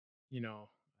 you know,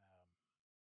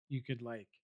 you could like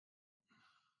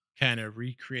kind of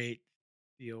recreate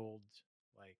the old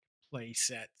like play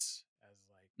sets as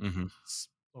like Mm-hmm.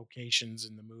 locations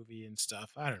in the movie and stuff.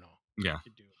 I don't know. Yeah. You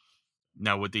could do it.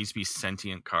 Now, would these be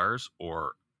sentient cars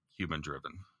or human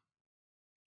driven?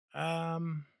 I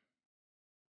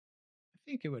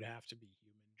think it would have to be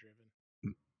human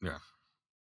driven. Yeah.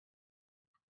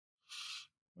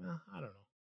 Well, I don't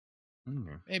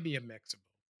know. Okay. Maybe a mix of both.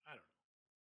 I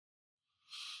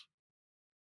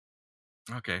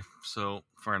don't Okay. So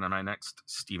for my next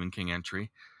Stephen King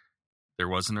entry, there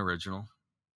was an original,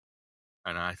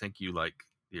 and I think you like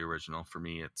the original. For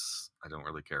me, I don't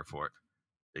really care for it.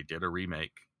 They did a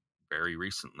remake very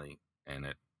recently, and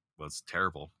it was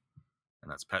terrible.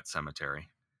 And that's Pet Cemetery.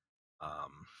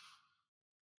 Um,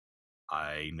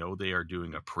 I know they are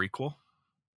doing a prequel,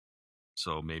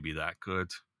 so maybe that could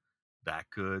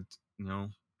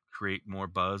create more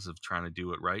buzz of trying to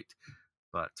do it right.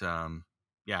 But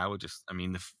yeah, I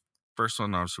mean, the first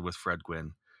one obviously with Fred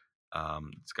Gwynn.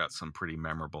 It's got some pretty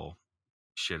memorable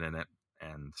shit in it,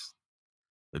 and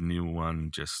the new one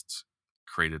just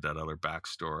created that other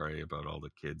backstory about all the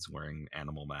kids wearing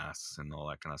animal masks and all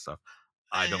that kind of stuff.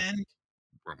 I know. don't And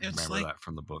it's remember like that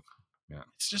from the book. Yeah.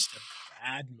 it's just a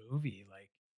bad movie. Like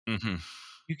Mm-hmm.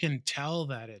 you can tell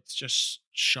that it's just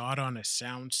shot on a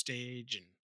soundstage, and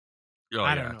Oh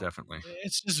I don't yeah, know. definitely.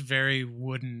 It's just very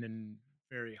wooden and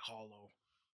very hollow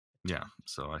Yeah. attempt.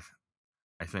 So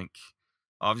I think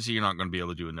obviously you're not going to be able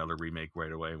to do another remake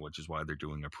right away, which is why they're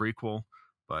doing a prequel.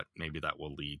 But maybe that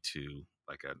will lead to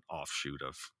like an offshoot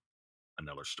of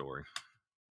another story.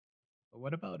 But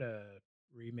what about a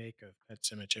remake of Pet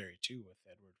Cemetery 2 with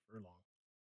Edward Furlong?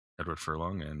 Edward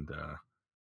Furlong and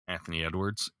Anthony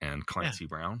Edwards and Yeah, Clancy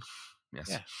Brown. Yes.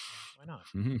 yeah. Why not?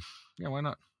 Mm-hmm. Yeah, why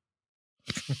not?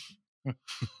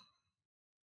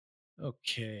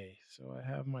 Okay, so I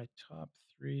have my top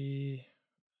three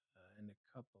and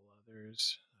a couple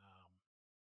others.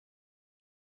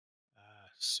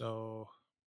 So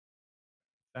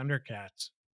Thundercats.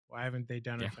 Why haven't they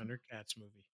done a Yeah. Thundercats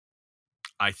movie?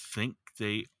 I think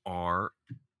they are.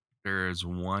 There is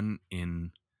one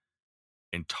in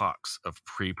talks of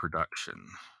pre-production,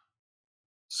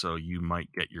 so you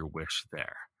might get your wish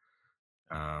there.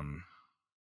 Um,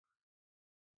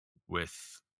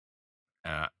 with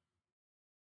uh,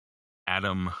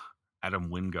 Adam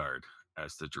Wingard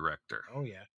as the director. Oh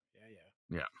yeah, yeah,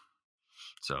 yeah. Yeah.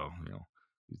 So,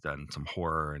 he's done some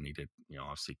horror, and he did,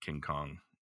 obviously King Kong,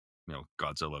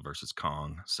 Godzilla versus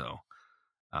Kong. So,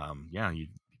 yeah, you've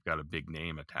got a big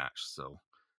name attached. So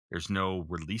there's no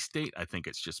release date. I think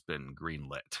it's just been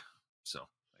greenlit. So,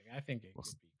 Like I think it could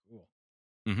be cool.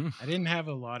 mm-hmm. I didn't have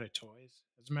a lot of toys.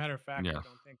 As a matter of fact, Yeah. I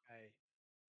don't think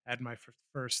I had my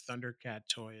first Thundercat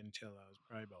toy until I was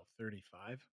probably about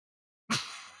 35.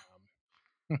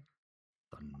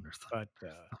 Thunder, But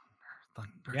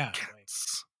yeah, like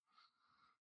Thundercats.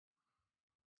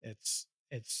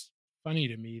 it's funny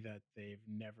to me that they've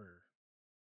never,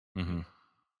 you Hmm. know,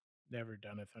 never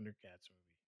done a Thundercats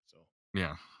movie. So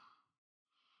Yeah.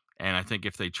 And I think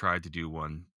if they tried to do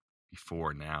one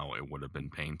before now, it would have been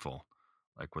painful.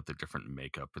 Like with the different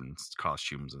makeup and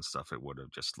costumes and stuff, it would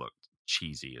have just looked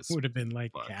cheesy as would have been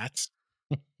like fuck. Cats.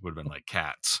 Would have been like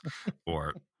Cats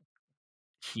or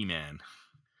He-Man.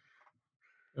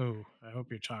 Oh, I hope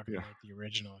you're talking Yeah. about the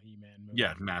original He-Man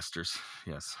Yeah, movie. Masters.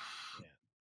 Yes. Yeah.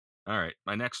 All right.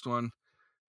 My next one.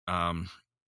 Um,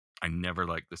 I never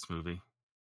liked this movie.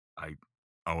 I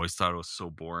always thought it was so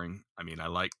boring. I mean, I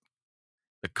like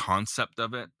the concept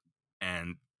of it.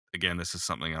 And again, this is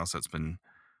something else that's been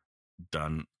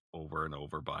done over and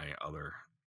over by other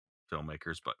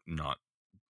filmmakers, but not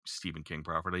Stephen King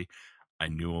property. I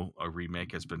knew a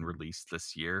remake has been released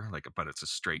this year, like, but it's a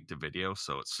straight to video,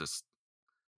 so it's just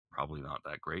probably not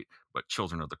that great. But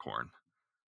Children of the Corn,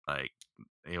 like,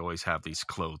 they always have these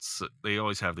close. They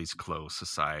always have these closed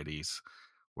societies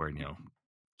where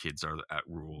kids are at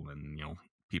rule, and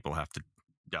people have to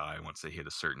die once they hit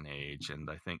a certain age. And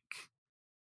I think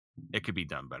it could be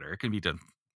done better. It can be done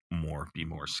more, be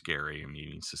more scary and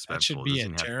maybe That should suspenseful. It be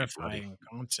doesn't a even have to be bloody. terrifying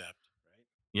concept, right?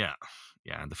 Yeah,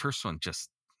 yeah. And the first one just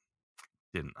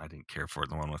didn't. I didn't care for it.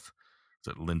 The one with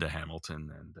Linda Hamilton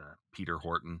and Peter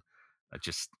Horton. That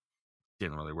just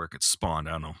didn't really work. It spawned,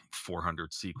 I don't know,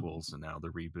 400 sequels, and now the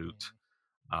reboot.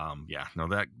 Mhm. Yeah, no,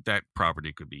 that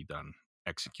property could be done,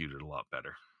 executed a lot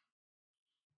better.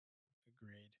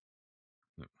 Agreed.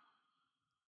 Yep.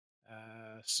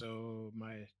 So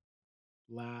my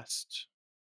last,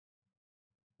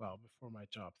 well, before my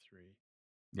top three,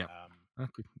 Yep. um,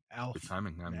 Good, good Elf,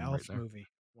 timing. the I'm right Elf there. movie.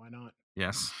 Why not?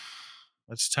 Yes.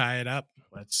 Let's tie it up.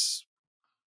 Let's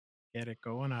get it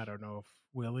going. I don't know if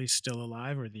Willie's still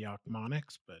alive or the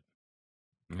Ochmoneks, but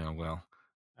Yeah. Well,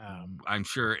 um, I'm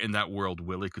sure in that world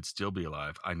Willie could still be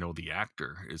alive. I know the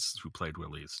actor is who played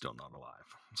Willie is still not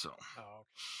alive. So oh,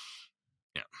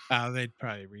 yeah. they'd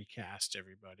probably recast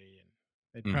everybody, and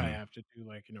they'd probably Hmm. have to do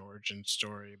like an origin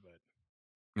story.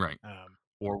 Right. But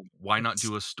Or why not let's,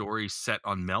 do a story set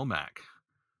on Melmac?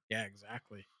 yeah,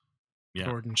 exactly. Yeah.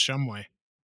 Gordon Shumway.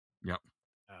 Yep.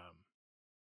 Um,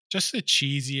 just the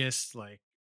cheesiest like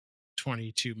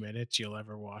 22 minutes you'll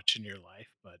ever watch in your life,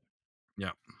 but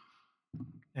Yep.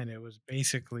 and it was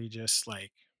basically just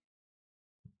like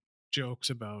jokes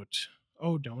about,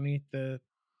 oh, don't eat the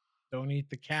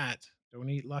cat, don't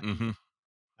eat Lucky. Hmm.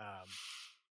 Um,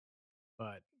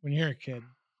 but when you're a kid,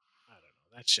 I don't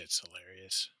know, that shit's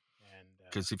hilarious. And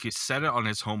Because if you set it on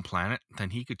his home planet, then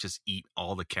he could just eat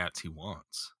all the cats he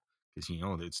wants.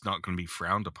 Because it's not going to be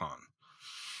frowned upon.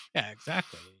 yeah,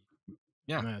 exactly.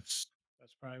 Yeah. And that's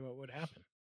probably what would happen.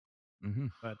 Hmm.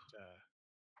 But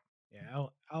yeah,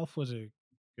 Alf was a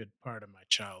good part of my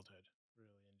childhood.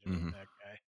 Really enjoyed Hmm. that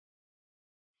guy.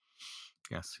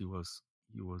 Yes, he was.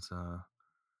 He was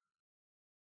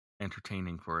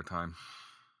entertaining for a time.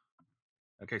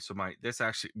 Okay, so this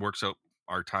actually works out.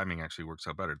 Our timing actually works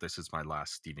out better. This is my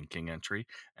last Stephen King entry,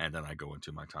 and then I go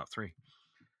into my top three.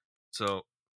 So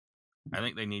I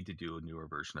think they need to do a newer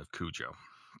version of Cujo.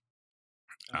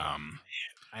 Oh Um, man,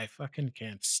 I fucking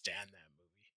can't stand that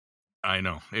movie. I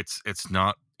know it's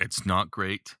not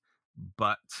great,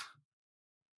 but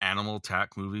animal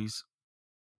attack movies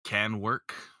can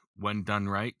work when done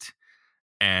right,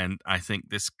 and I think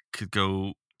this could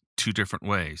go two different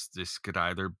ways. This could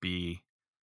either be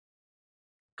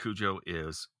Cujo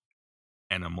is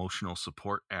an emotional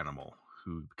support animal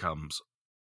who becomes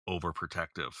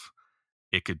overprotective.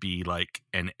 It could be like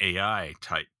an AI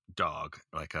type dog,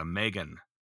 like a Megan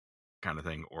kind of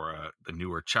thing, or the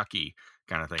newer Chucky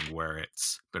kind of thing, where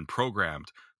it's been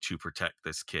programmed to protect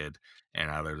this kid, and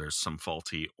either there's some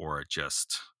faulty or it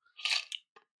just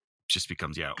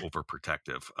becomes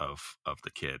overprotective of the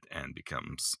kid and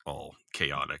becomes all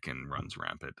chaotic and runs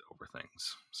rampant over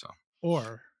things. So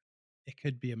Or it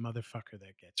could be a motherfucker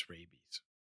that gets rabies.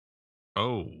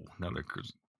 another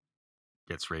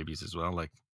gets rabies as well.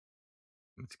 Like,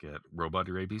 let's get robot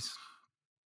rabies.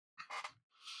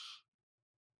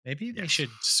 Maybe they Yes.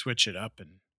 should switch it up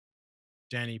and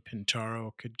Danny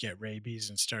Pintaro could get rabies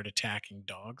and start attacking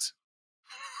dogs.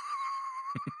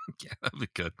 Yeah, that'd be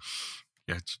good.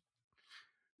 Yeah,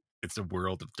 it's a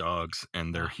world of dogs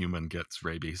and their Oh, human gets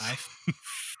rabies. I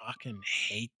fucking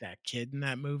hate that kid in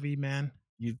that movie, man.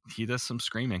 He does some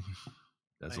screaming.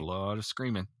 Does a Like lot of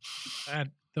screaming. that,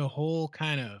 the whole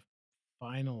kind of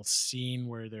final scene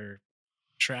where they're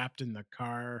trapped in the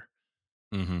car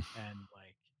Hmm. and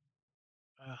like,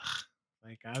 ugh,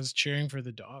 like I was cheering for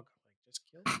the dog. Like, just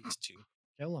kill these two.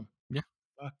 Kill him. Yeah.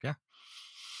 Fuck. Yeah.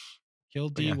 Kill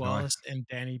But D. yeah, no, Wallace and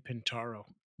Danny Pintaro.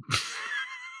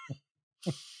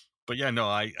 but yeah, no,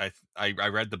 I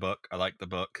read the book. I liked the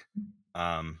book.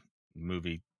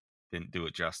 Movie didn't do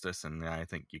it justice, and I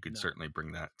think you could No. certainly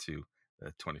bring that to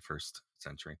the 21st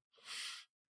century.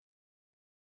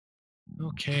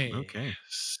 Okay. Okay.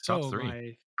 Top So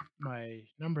three. my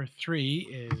number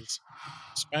 3 is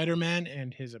Spider-Man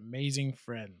and His Amazing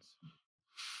Friends.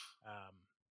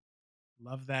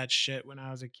 Love that shit when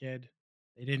I was a kid.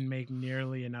 They didn't make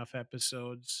nearly enough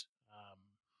episodes.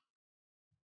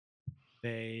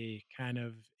 They kind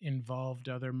of involved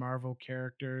other Marvel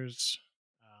characters,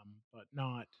 but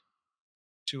not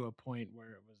to a point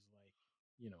where it was like,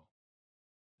 you know,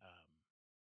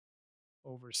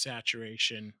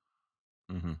 oversaturation.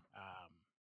 Mm-hmm.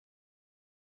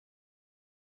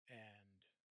 And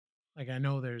like, I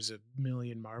know there's a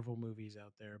million Marvel movies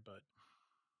out there, but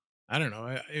I don't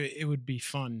know. It would be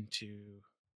fun to,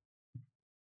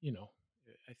 you know,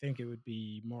 I think it would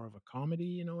be more of a comedy.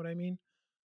 You know what I mean?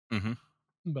 Mm-hmm.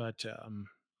 But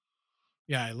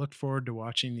yeah, I looked forward to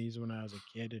watching these when I was a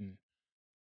kid, and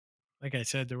like I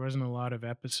said, there wasn't a lot of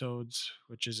episodes,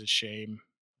 which is a shame.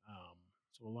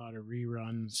 So a lot of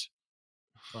reruns,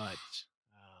 but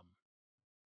um,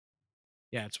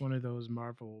 yeah, it's one of those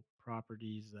Marvel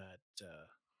properties that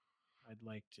I'd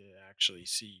like to actually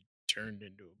see turned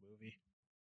into a movie.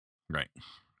 Right.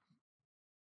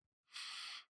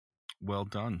 Well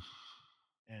done.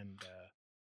 And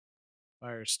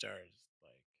Firestar is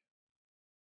like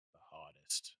the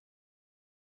hottest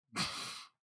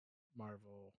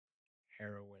Marvel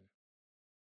heroine,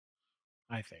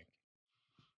 I think.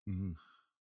 Mm-hmm.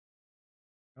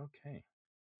 Okay.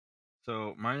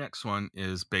 So my next one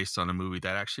is based on a movie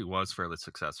that actually was fairly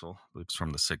successful. It's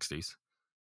from the 60s,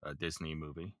 a Disney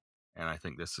movie. And I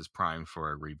think this is prime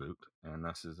for a reboot. And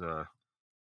this is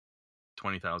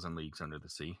 20,000 Leagues Under the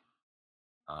Sea.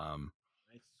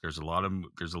 Nice. There's a lot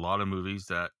of movies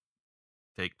that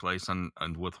take place on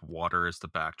and with water as the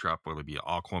backdrop, whether it be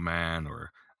Aquaman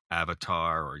or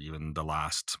Avatar or even the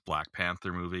last Black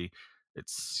Panther movie.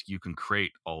 It's you can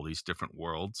create all these different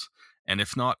worlds, and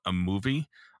if not a movie,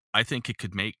 I think it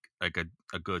could make like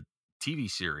a good TV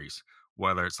series.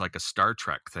 Whether it's like a Star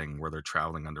Trek thing where they're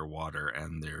traveling underwater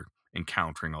and they're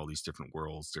encountering all these different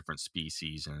worlds, different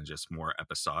species, and just more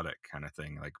episodic kind of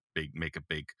thing, like make a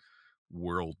big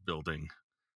world building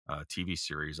TV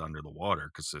series under the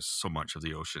water because there's so much of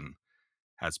the ocean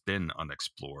has been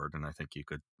unexplored, and I think you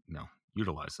could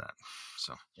utilize that.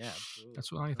 So Yeah, absolutely.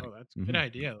 that's what I think. Oh, that's a good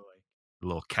idea. Like A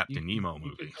little you Captain could Nemo you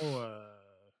could movie. go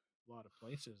a lot of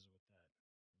places with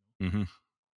that. Mm-hmm.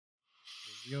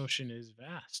 Because the ocean is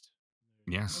vast.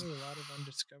 There's Yes. probably a lot of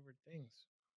undiscovered things.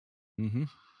 Mm-hmm.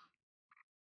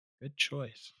 Good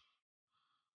choice.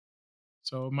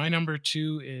 So my number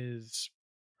 2 is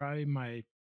probably my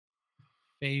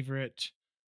favorite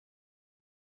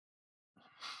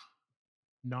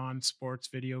non-sports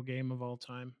video game of all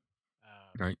time.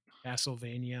 Right.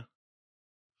 Castlevania.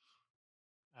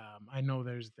 I know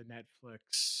there's the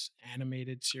Netflix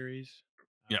animated series,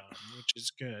 Yeah. which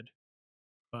is good,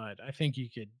 but I think you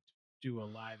could do a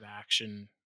live action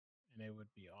and it would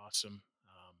be awesome.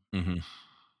 Mm-hmm.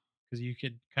 Because you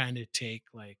could kind of take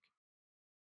like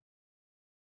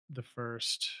the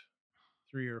first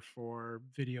 3 or 4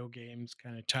 video games,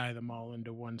 kind of tie them all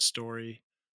into one story.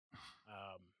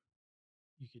 Um,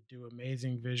 you could do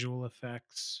amazing visual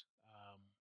effects,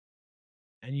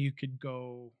 and you could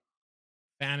go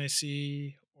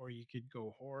fantasy or you could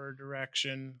go horror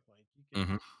direction. Like you could,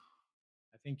 Mm-hmm.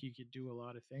 I think you could do a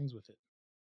lot of things with it.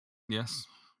 Yes,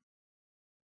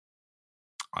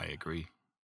 I Uh, agree.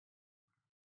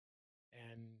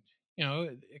 and you know,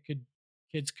 it could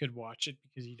kids could watch it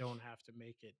because you don't have to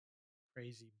make it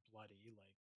crazy bloody, like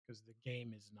because the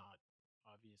game is not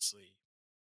obviously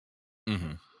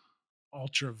Mm-hmm.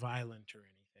 ultra violent or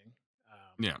anything.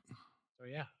 Yeah. So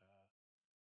yeah,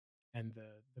 and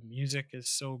the music is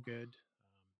so good,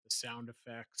 the sound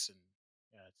effects, and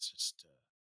yeah, it's just a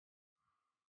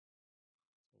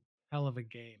hell of a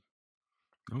game.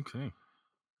 Okay.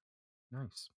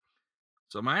 Nice.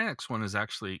 So my next one is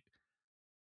actually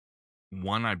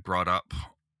one I brought up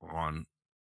on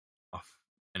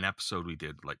an episode we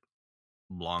did like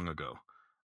long ago.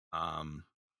 Um,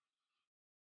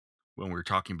 when we were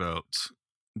talking about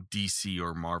DC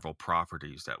or Marvel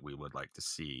properties that we would like to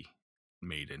see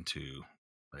made into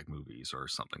like movies or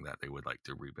something that they would like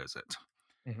to revisit.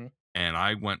 Mm-hmm. And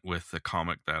I went with the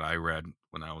comic that I read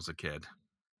when I was a kid,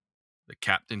 the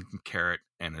Captain Carrot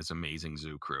and His Amazing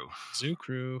Zoo Crew Zoo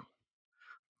Crew.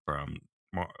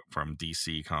 from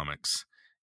DC Comics.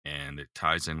 and it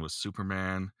ties in with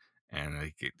Superman.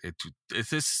 And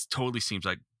this totally seems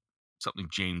like something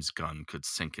James Gunn could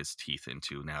sink his teeth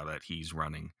into now that he's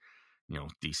running,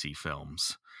 DC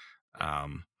films. Yeah.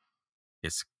 Um,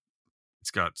 it's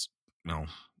it's got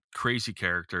crazy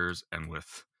characters, and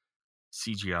with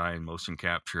CGI and motion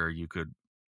capture, you could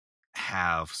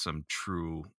have some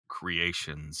true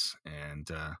creations. And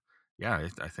yeah,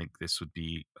 I think this would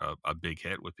be a big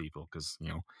hit with people because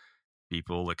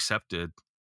people accepted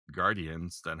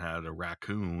Guardians that had a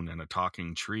raccoon and a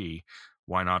talking tree.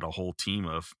 Why not a whole team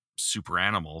of super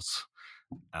animals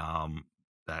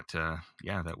that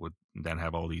that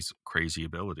have all these crazy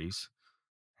abilities?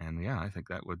 And yeah, I think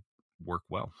that would work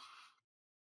well.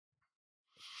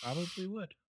 Probably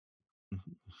would.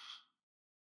 Mhm.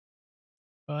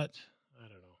 But I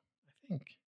don't know.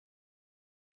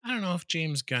 I don't know if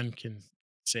James Gunn can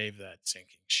save that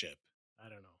sinking ship. I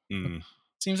don't know. Mm.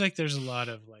 Seems like there's a lot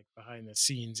of like behind the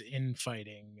scenes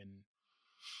infighting and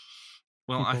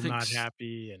Well, I people think not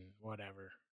happy and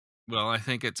whatever.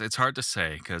 it's hard to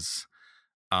say because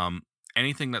um,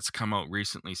 anything that's come out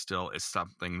recently still is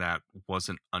something that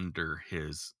wasn't under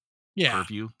his Yeah.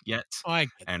 purview yet. Oh, I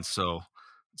get And that.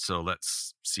 so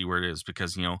let's see where it is,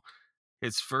 because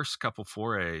his first couple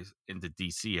forays into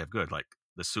DC have good, like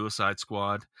the Suicide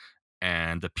Squad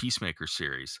and the Peacemaker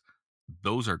series.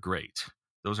 Those are great.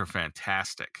 Those are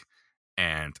fantastic.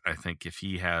 And I think if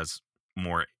he has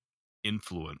more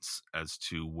influence as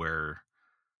to where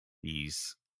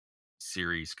these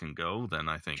series can go, then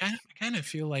I think I kind of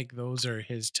feel like those are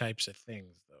his types of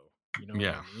things, though. You know what I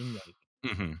yeah. mean?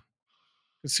 Like Hmm.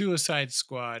 the Suicide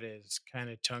Squad is kind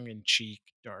of tongue in cheek,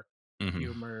 dark Hmm.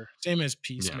 humor, same as Yeah.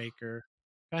 Peacemaker,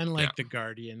 kind of Yeah. like the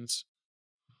Guardians.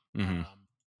 Hmm. Um,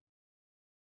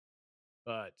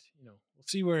 but we'll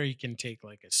see where he can take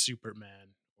like a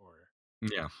Superman, or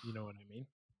Yeah. you know what I mean.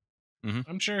 Hmm.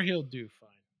 I'm sure he'll do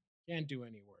fine. Can't do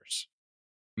any worse.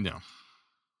 Yeah.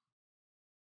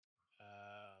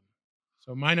 Um,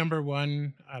 so my number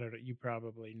one, I don't know. You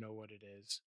probably know what it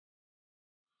is.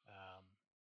 Um,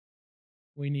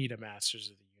 we need a Masters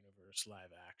of the Universe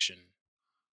live action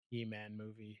He-Man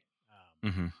movie.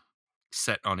 Hmm.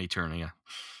 Set on Eternia.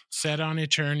 Set on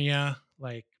Eternia,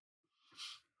 like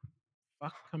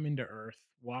fuck, coming to Earth.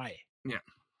 Why? Yeah.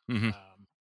 Hmm. Um,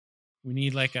 we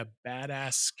need like a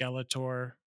badass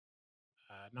Skeletor,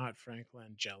 not Frank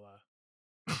Langella.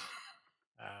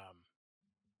 Um,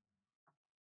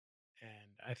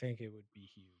 and I think it would be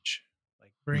huge.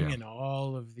 Like bring Yeah. in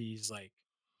all of these like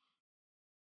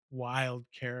wild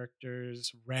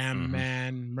characters: Ram Hmm.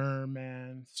 Man,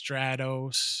 Merman,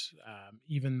 Stratos,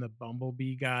 even the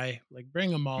Bumblebee guy. Like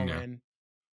bring them all Yeah. in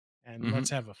and Hmm. let's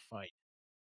have a fight.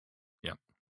 Yeah.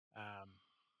 Um,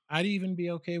 I'd even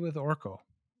be okay with Orko.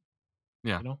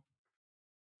 Yeah. You know,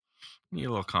 Need a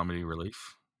little um, comedy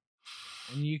relief.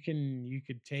 and you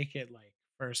could take it like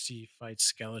first he fights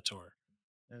Skeletor,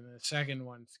 and the second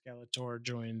one Skeletor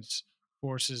joins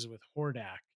forces with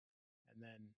Hordak, and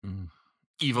then Mm.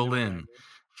 you know what I Evelyn. mean,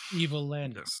 Evil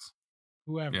Lyn, Yes. Yeah.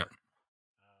 whoever.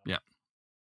 Yeah.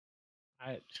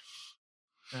 I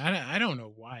I don't know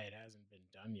why it hasn't been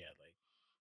done yet. Like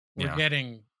we're Yeah.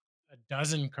 getting a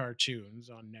dozen cartoons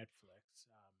on Netflix.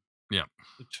 Yeah.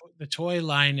 The toy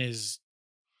line is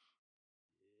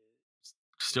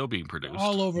Still being produced.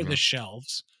 all over Yeah. the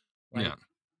shelves. Yeah. Like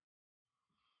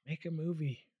make a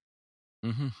movie,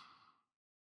 Hmm.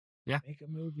 Yeah. make a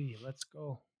movie. Let's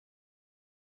go.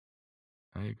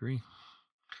 I agree.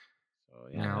 So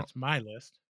yeah, Now, that's my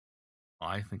list.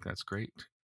 I think that's great.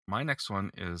 My next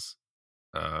one is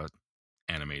a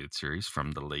animated series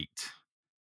from the late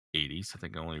 80s. I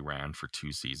think it only ran for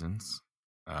 2 seasons.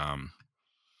 Um,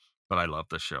 but I love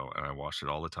the show and I watch it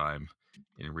all the time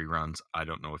in reruns. I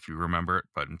don't know if you remember it,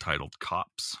 but entitled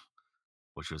Cops,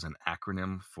 which was an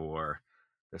acronym for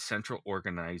the Central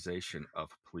Organization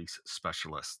of Police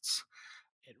Specialists.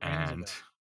 It rings a And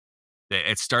bell.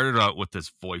 it started out with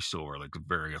this voiceover, like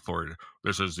very authoritative.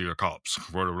 This is the cops,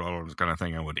 blah, blah, blah, this kind of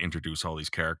thing. I would introduce all these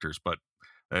characters, but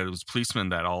it was policemen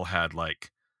that all had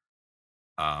like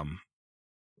um,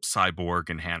 cyborg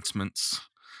enhancements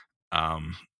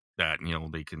um, that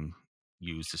they can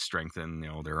use to strengthen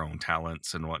their own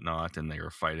talents and whatnot. And they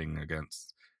were fighting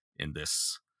against in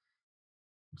this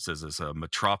says this a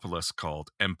metropolis called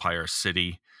Empire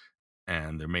City,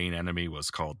 and their main enemy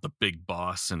was called the Big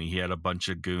Boss, and he had a bunch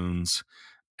of goons.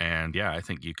 And yeah, I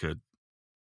think you could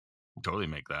totally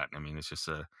make that. I mean, it's just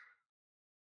a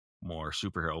more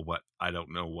superhero. What I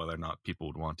don't know whether or not people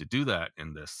would want to do that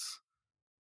in this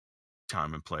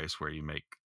time and place where you make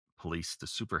police the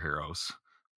superheroes,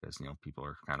 because people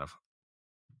are kind of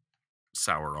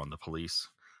sour on the police.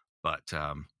 But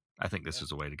I think this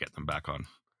is a way to get them back on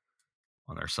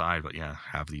their side. But yeah,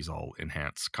 have these all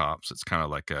enhanced cops. It's kind of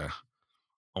like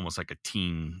almost like a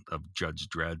team of Judge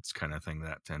Dredd's kind of thing.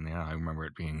 And yeah, I remember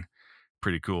it being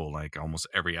pretty cool. Like almost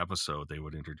every episode, they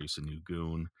would introduce a new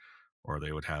goon, or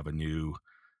they would have a new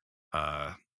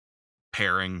uh,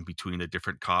 pairing between the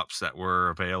different cops that were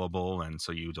available, and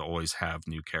so you'd always have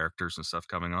new characters and stuff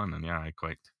coming on. And yeah, I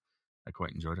quite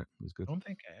enjoyed it. It was good. I don't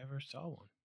think I ever saw one.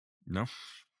 No,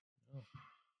 No.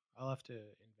 I'll have to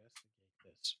investigate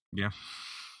this. yeah.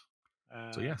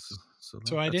 So Uh, yes, so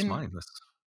so I that's didn't. mine.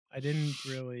 I didn't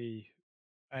really.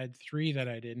 I had three that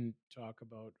I didn't talk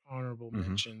about. Honorable Mm-hmm.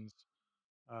 mentions: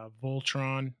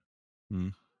 Voltron, Mm-hmm.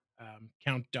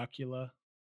 Count Duckula,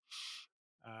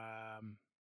 um,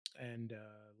 and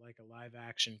like a live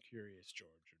action Curious George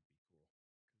would be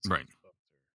cool. 'Cause Right. those books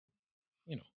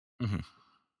are, you know, Mm-hmm.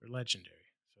 they're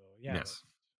legendary. So yeah, that's Yes.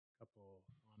 a couple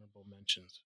honorable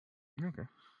mentions. Okay.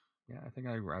 Yeah, I think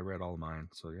I read all of mine.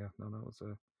 So yeah, no, that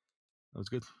was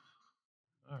good.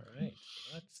 All right,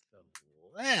 so that's the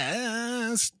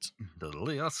last. The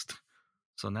list.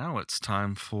 So now it's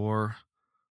time for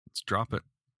let's drop it.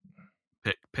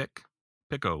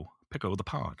 Pickle the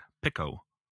pod. Pickle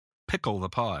the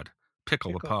pod.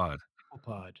 Pickle the Pickle, pod. pickle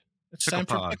pod. It's Pickle time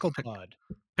for pod. pickle pod.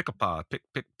 Pickle pod.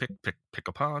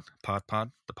 Pickle pod.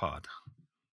 Pod the pod.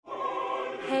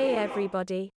 Hey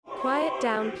everybody, quiet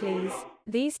down please.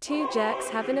 These two jerks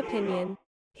have an opinion.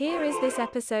 Here is this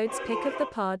episode's pick of the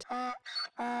pod.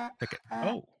 Pick it.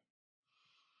 Oh,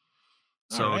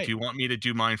 So all right. do you want me to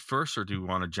do mine first, or do you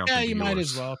want to jump Yeah, into you yours? might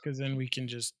as well, because then we can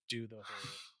just do the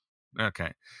whole.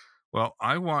 Okay. Well,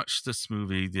 I watched this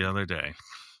movie the other day,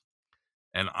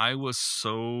 and I was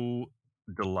so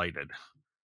delighted.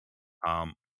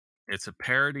 It's a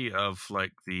parody of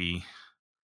like the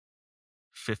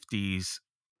 50s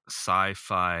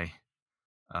sci-fi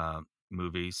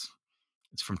movies.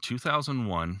 It's from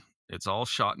 2001. It's all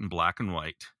shot in black and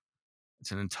white.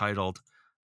 It's entitled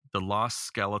 "The Lost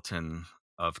Skeleton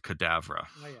of Cadavra."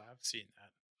 Oh yeah, I've seen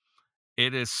that.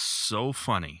 It is so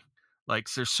funny. Like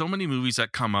there's so many movies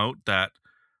that come out that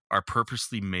are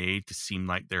purposely made to seem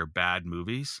like they're bad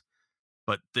movies,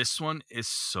 but this one is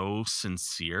so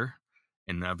sincere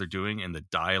in how they're doing, in the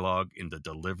dialogue, in the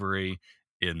delivery,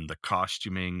 in the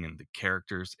costuming and the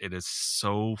characters. It is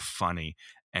so funny,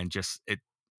 and just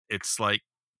it's like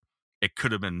it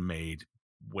could have been made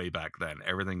way back then.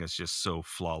 Everything is just so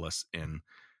flawless in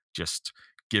just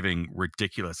giving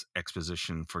ridiculous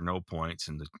exposition for no points,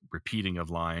 and the repeating of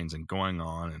lines and going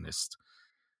on, and this,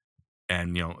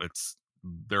 and it's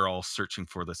they're all searching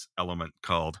for this element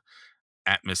called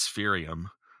atmospherium,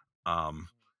 um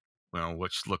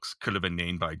which could have been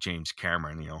named by James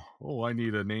Cameron. Oh, I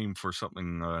need a name for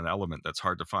something, an element that's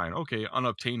hard to find. Okay,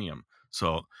 unobtainium.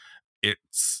 So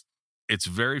it's it's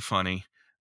very funny,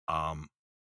 um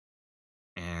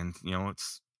and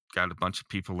it's got a bunch of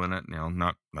people in it.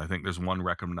 Not I think there's one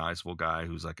recognizable guy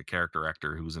who's like a character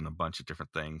actor who's in a bunch of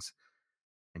different things.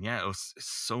 And yeah, it's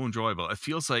so enjoyable. It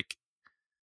feels like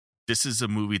this is a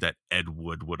movie that Ed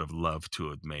Wood would have loved to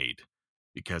have made,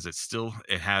 because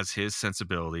it has his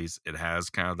sensibilities. It has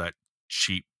kind of that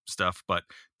cheap stuff, but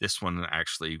this one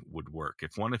actually would work.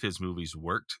 If one of his movies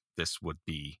worked, this would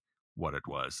be what it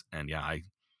was. And yeah, I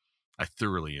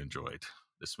thoroughly enjoyed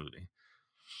this movie.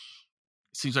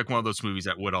 It seems like one of those movies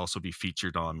that would also be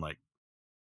featured on like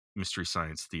Mystery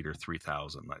Science Theater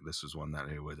 3000. Like this was one that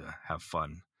I would have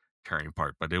fun carrying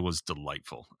part, but it was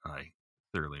delightful. I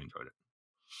thoroughly enjoyed it.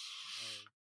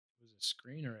 I was a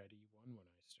screener at E1 when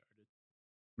I started.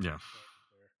 Yeah.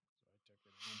 There, so I took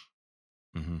it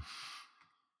home.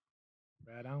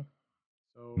 Mm-hmm. Right on.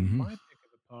 So Mm-hmm. my pick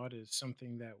of the pod is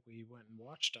something that we went and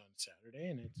watched on Saturday,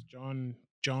 and it's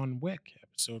John Wick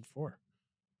episode 4.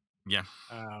 Yeah.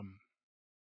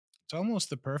 It's almost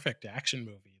the perfect action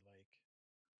movie. Like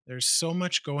there's so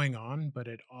much going on, but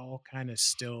it all kind of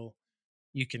still,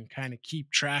 you can kind of keep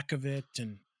track of it,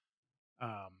 and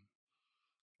um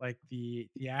like the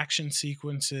action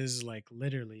sequences, like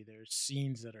literally there's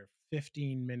scenes that are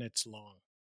 15 minutes long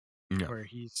Yeah. where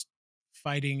he's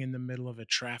fighting in the middle of a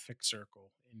traffic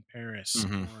circle in Paris,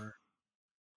 Mm-hmm. or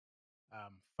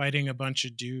fighting a bunch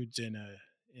of dudes in a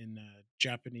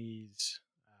Japanese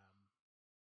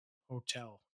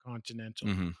hotel, Continental.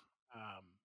 Mm-hmm.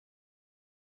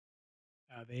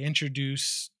 They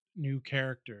introduce new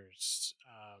characters.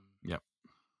 Yep.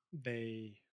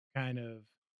 They kind of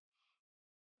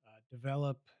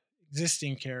develop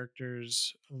existing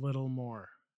characters a little more,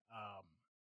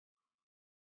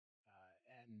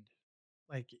 and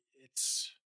like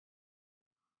it's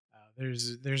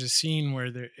there's a scene where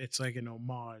it's like an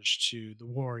homage to the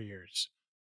Warriors,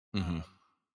 Mm-hmm.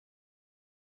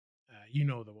 You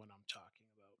know the one I'm talking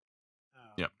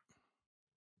about. Yep.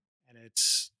 And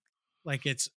it's like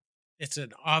it's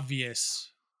an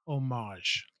obvious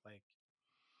homage. Like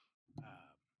uh,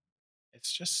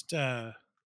 it's just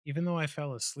even though I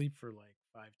fell asleep for like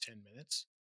 5-10 minutes,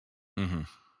 Mm-hmm.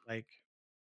 like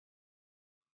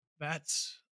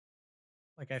that's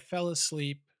like I fell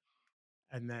asleep,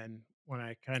 and then when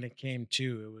I kind of came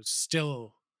to, it was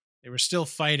still they were still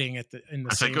fighting at the in the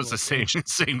I think it same was the same,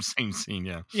 location. same scene.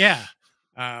 Yeah. Yeah.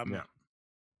 Yeah.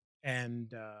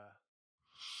 And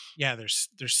yeah,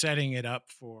 they're setting it up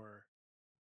for,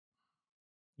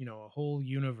 a whole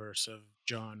universe of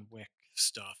John Wick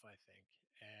stuff, I think.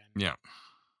 And Yeah.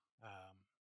 um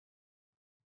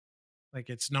like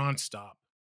it's nonstop.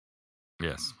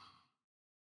 Yes.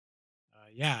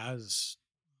 Yeah,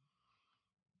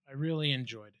 I really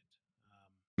enjoyed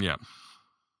it. Yeah.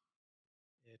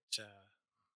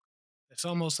 It's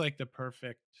almost like the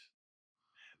perfect.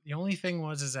 The only thing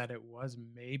is that it was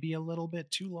maybe a little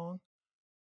bit too long,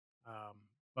 um,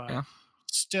 but Yeah.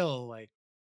 still, like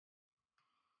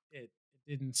it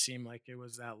didn't seem like it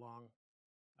was that long.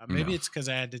 Maybe No, it's because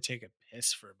I had to take a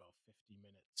piss for about 50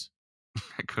 minutes.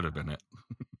 it could have been Um, it.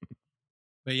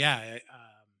 but yeah,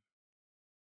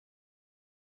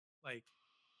 like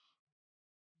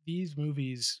these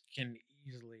movies can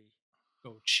easily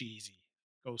go cheesy,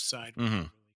 go sideways Mm-hmm. really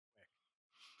quick.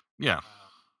 Yeah. Um,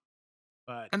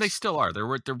 but And they still are. They're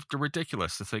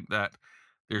ridiculous to think that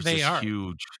there's they this are.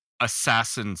 huge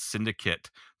assassin syndicate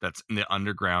that's in the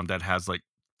underground that has like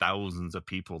thousands of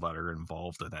people that are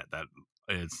involved in it, that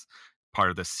is part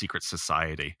of this secret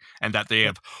society, and that they But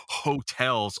have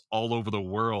hotels all over the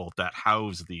world that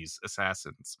house these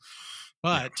assassins.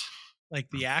 Yeah. but like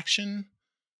the action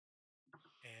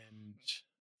and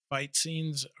fight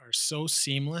scenes are so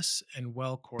seamless and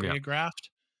well Yeah. choreographed,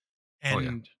 Oh yeah.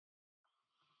 and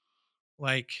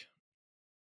like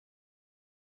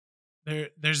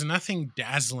there's nothing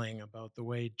dazzling about the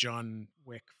way John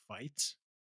Wick fights,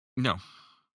 No.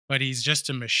 but he's just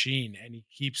a machine and he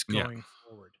keeps Yeah. going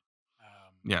forward.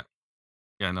 Yeah.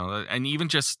 Yeah. No. And even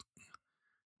just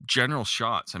general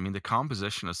shots. I mean, the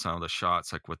composition of some of the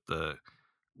shots, like with the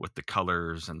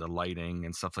colors and the lighting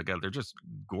and stuff like that, they're just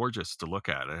gorgeous to look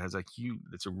at. It has a huge.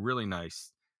 It's a really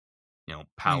nice, And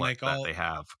palette like that all they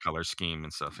have, color scheme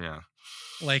and stuff. Yeah.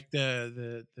 like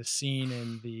the scene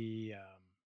in the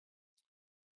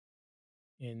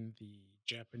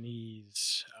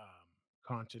Japanese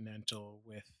Continental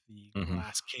with the Hmm.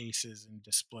 glass cases and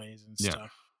displays and Yeah.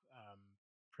 stuff. Um,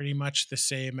 Pretty much the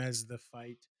same as the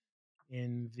fight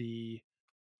in the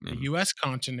And U.S.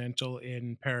 Continental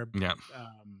in yeah.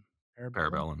 Parabellum.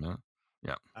 Parabellum.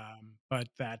 Yeah. Yeah. But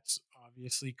that's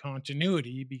obviously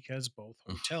continuity because both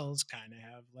hotels kind of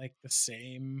have like the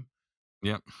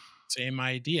Yeah. same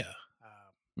idea.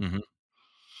 Hmm.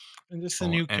 And just the Oh,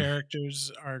 new and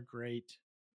characters are great.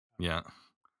 yeah.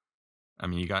 I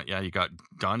mean, you got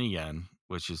Donnie Yen,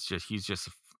 which is he's just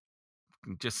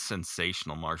just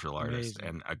sensational martial artist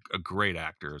Amazing. and a great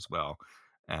actor as well,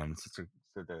 and such a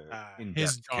His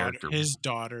in-depth daughter, character. his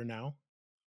daughter now.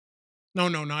 No,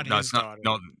 not No, it's his not. daughter.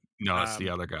 No, no, it's the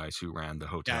Um, other guys who ran the yeah,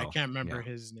 I hotel. can't remember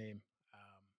Yeah, his name. Um,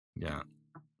 yeah.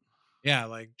 yeah,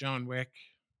 like John Wick.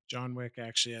 John Wick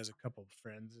actually has a couple of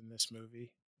friends in this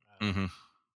movie. Hmm.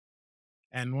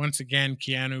 And once again,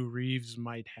 Keanu Reeves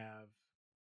might have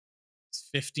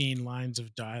 15 lines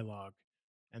of dialogue,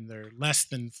 and they're less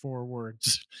than 4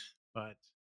 words, but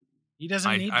he doesn't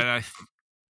I, need to. I, I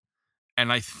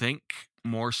and I think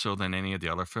more so than any of the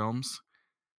other films,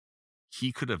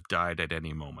 he could have died at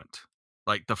any moment.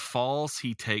 Like the falls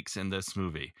he takes in this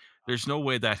movie, there's no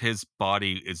way that his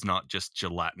body is not just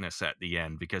gelatinous at the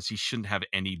end, because he shouldn't have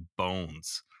any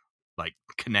bones like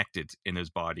connected in his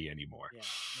body anymore. Yeah,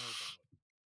 no doubt.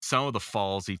 Some of the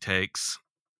falls he takes,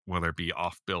 whether it be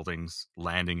off buildings,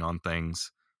 landing on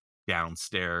things,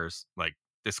 downstairs, like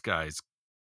this guy's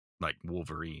like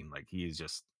Wolverine. Like he is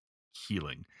just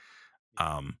healing.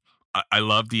 Yeah, I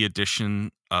love the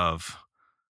addition of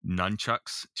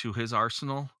nunchucks to his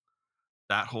arsenal.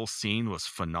 That whole scene was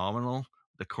phenomenal.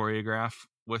 The choreograph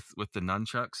with the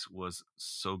nunchucks was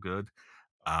so good.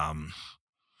 Um,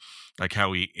 like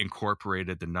how he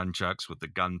incorporated the nunchucks with the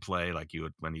gunplay. Like you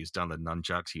would, when he's done the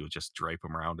nunchucks, he would just drape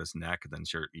them around his neck and then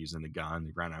start using the gun.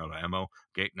 He ran out of ammo.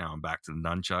 Okay, now I'm back to the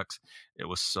nunchucks. It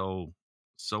was so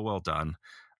well done.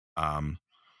 Um,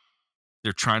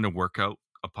 they're trying to work out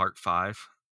a part five.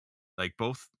 Like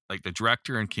both, like the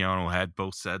director and Keanu had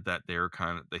both said that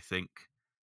they think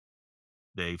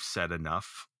they've said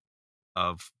enough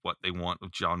of what they want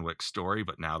of John Wick's story,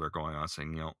 but now they're going on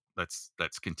saying, let's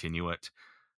continue it.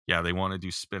 yeah, they want to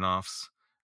do spin-offs.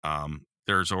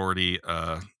 There's already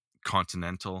a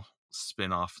Continental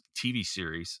spin-off TV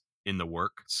series in the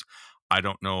works. I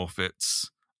don't know if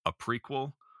it's a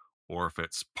prequel or if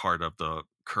it's part of the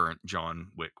current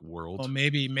John Wick Well, world.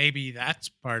 maybe that's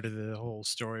part of the whole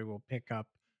story we'll pick up,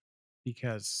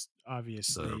 because The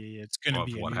obviously it's going to of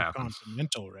be a what new happens.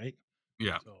 Continental, right?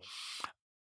 Yeah. So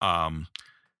Um,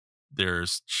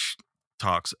 there's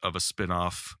talks of a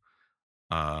spin-off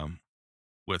um,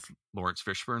 with Lawrence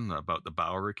Fishburne about the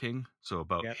Bowery King, so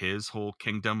about yeah, his whole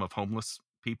kingdom of homeless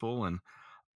people, and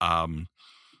um,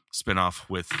 spin-off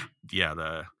with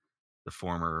the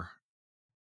former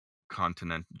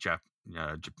continent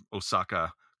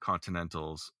Osaka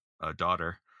Continental's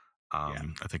daughter. yeah,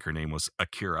 I think her name was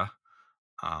Akira.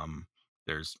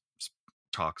 There's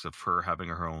talks of her having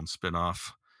her own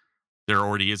spin-off. There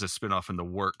already is a spin-off in the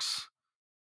works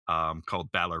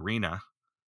called Ballerina,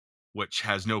 which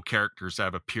has no characters that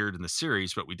have appeared in the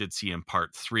series, but we did see in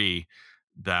part 3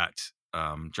 that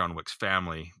John Wick's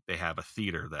family, they have a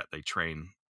theater that they train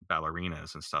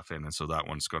ballerinas and stuff in, and so that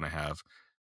one's going to have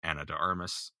Anna de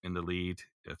Armas in the lead,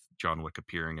 with John Wick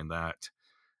appearing in that.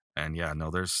 And yeah,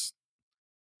 no,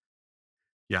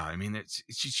 I mean, it's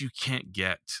just you can't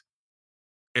get.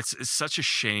 It's such a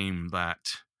shame that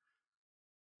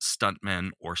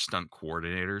stuntmen or stunt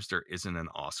coordinators, there isn't an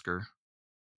Oscar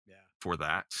yeah. for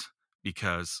that,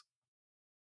 because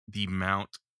the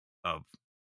amount of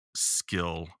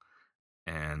skill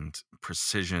and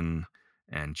precision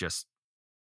and just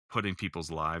putting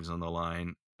people's lives on the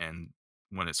line, and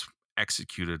when it's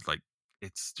executed, like,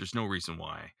 there's no reason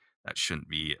why that shouldn't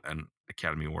be an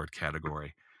Academy Award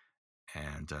category.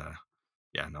 And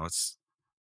yeah, no, it's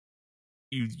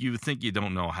you would think you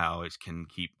don't know how it can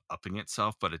keep upping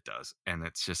itself, but it does, and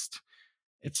it's just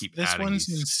they It's keep this adding one's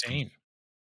these. insane.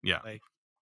 Yeah. Like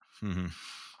Hmm.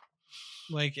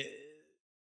 like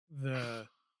the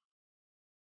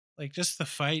just the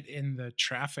fight in the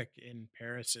traffic in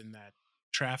Paris, in that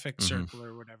traffic Hmm. circle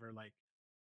or whatever. Like,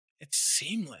 it's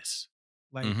seamless.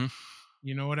 Like, Hmm.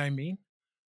 you know what I mean?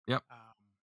 Yep. Um,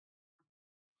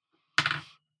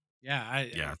 yeah,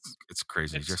 Yeah, it's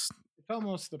crazy. it's Just it's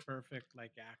almost the perfect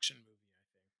like action movie, I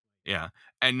think. yeah,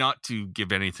 and not to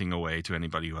give anything away to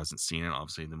anybody who hasn't seen it.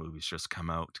 Obviously, the movie's just come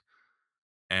out,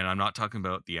 and I'm not talking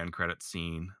about the end credit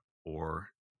scene or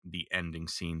the ending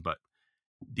scene, but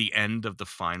the end of the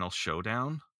final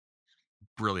showdown.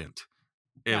 Brilliant.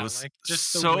 It Yeah, was like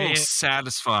just the so way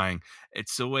satisfying.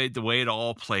 It's the way it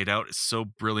all played out is so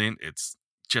brilliant. It's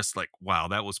just like, wow,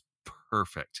 that was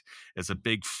perfect. It's a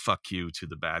big fuck you to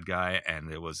the bad guy,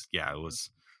 and it was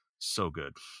so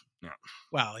good. Yeah.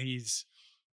 well, he's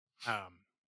um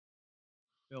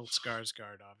Bill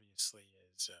Skarsgård obviously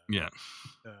is Yeah.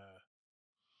 the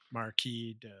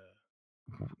Marquis de,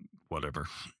 Whatever.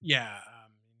 yeah,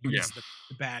 Yeah. he's the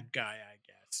bad guy, I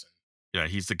guess. And Yeah,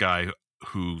 he's the guy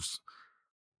who's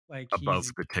like above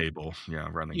the table. Yeah,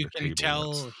 running you the can table.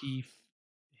 tell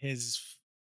his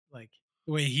like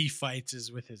the way he fights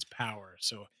is with his power.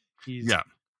 So he's Yeah.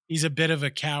 he's a bit of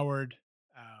a coward,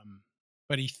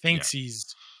 but he Yeah. thinks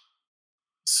he's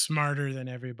smarter than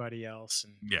everybody else.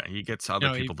 And Yeah, he gets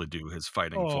other he people to do his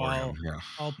fighting oh for him. Yeah.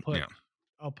 I'll put Yeah.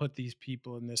 I'll put these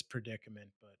people in this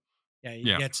predicament. But yeah, he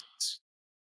Yeah. gets his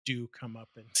due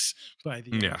comeuppance by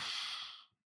the end Yeah. of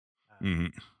it.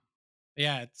 Mhm.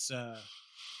 Yeah,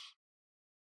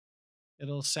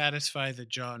 it'll satisfy the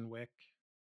John Wick,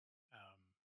 um,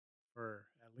 for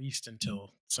at least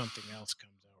until something else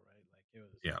comes out, right?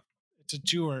 Like Yeah. it's a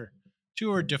tour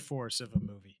de force of a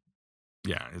movie.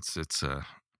 Yeah, it's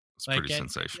Like pretty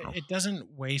sensational. it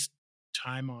doesn't waste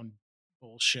time on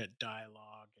bullshit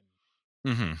dialogue,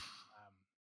 Mhm.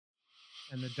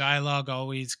 and the dialogue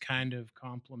always kind of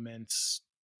complements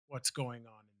what's going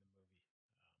on in the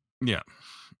movie. Yeah.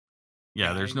 Yeah,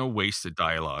 Yeah, there's no wasted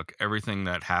dialogue. Everything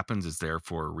that happens is there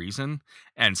for a reason,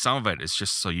 and some of it is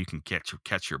just so you can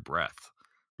catch your breath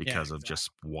yeah, because of just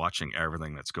exactly. watching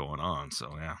everything that's going on.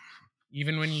 So yeah.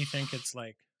 Even when you think it's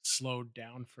like slowed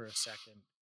down for a second,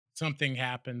 something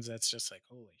happens that's just like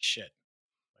holy shit.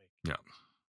 Like Yeah.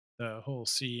 the whole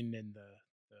scene in the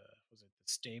was it the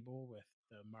stable with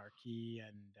the Marquis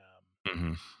and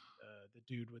Mhm. the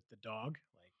dude with the dog.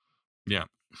 Like Yeah.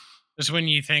 just when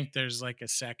you think there's like a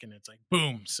second, it's like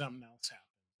boom, something else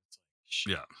happens. It's like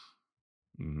shit. Yeah.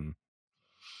 Mhm.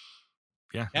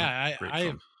 Yeah, no, Yeah, great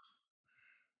film.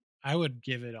 I would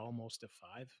give it almost a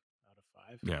 5 out of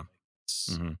 5. Yeah. Like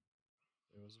Mhm.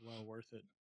 it was well worth it.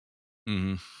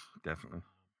 Mhm. Definitely.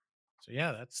 So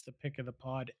yeah, that's the pick of the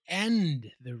pod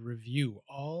and the review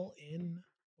all in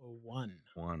one.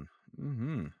 One.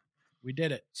 Mhm. We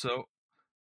did it. So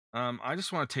I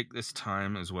just want to take this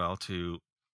time as well to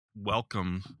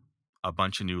welcome a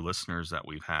bunch of new listeners that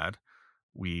we've had.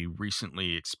 We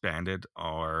recently expanded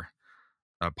our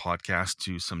podcast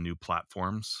to some new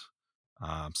platforms,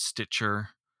 Stitcher,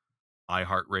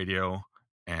 iHeartRadio,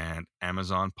 and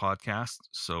Amazon Podcast.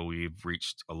 So we've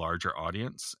reached a larger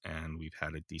audience, and we've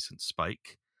had a decent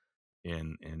spike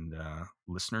in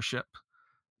listenership.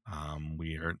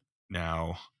 We are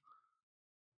now,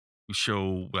 we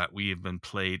show that we have been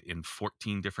played in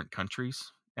 14 different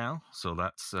countries now, so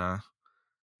that's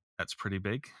pretty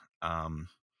big.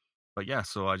 But yeah,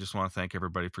 so I just want to thank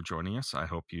everybody for joining us. I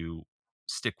hope you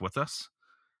stick with us.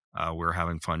 We're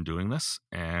having fun doing this,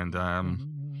 and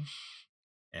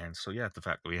so yeah, the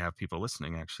fact that we have people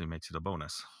listening actually makes it a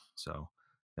bonus. So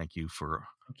thank you for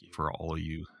all of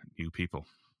you new people.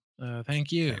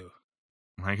 Thank you.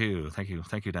 Thank you,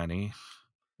 Danny.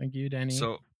 Thank you, Danny.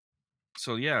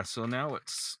 So yeah, so now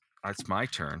it's my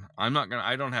turn. I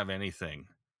don't have anything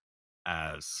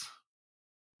as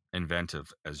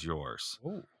inventive as yours.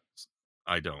 Oh.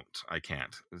 I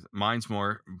can't. Mine's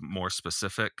more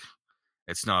specific.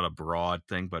 It's not a broad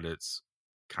thing, but it's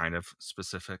kind of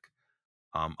specific.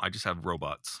 I just have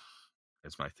robots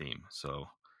as my theme. So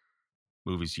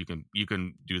movies, you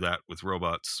can do that with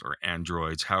robots or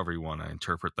androids, however you want to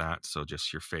interpret that. So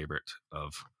just your favorite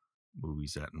of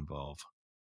movies that involve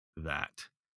that.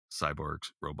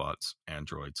 Cyborgs, robots,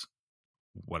 androids,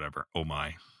 whatever. Oh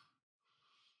my.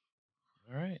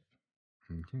 All right.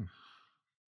 Mm-hmm.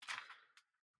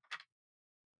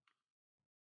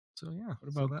 So yeah.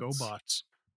 What about GoBots?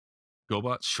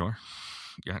 GoBots, sure.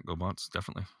 Yeah, GoBots,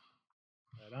 definitely.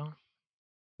 Right on.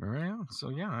 Right on. So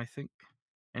yeah, I think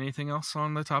anything else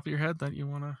on the top of your head that you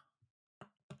want to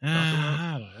talk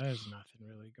about? There's nothing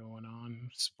really going on.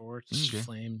 Sports, okay.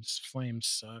 Flames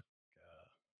suck.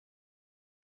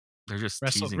 They're just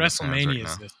teasing WrestleMania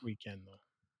right this weekend,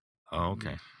 though. Oh,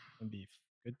 okay. It'll be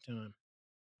good time.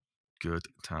 Good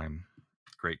time.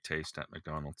 Great taste at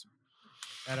McDonald's.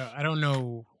 I don't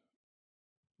know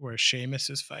where Sheamus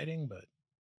is fighting, but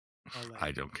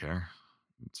I don't care.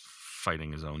 It's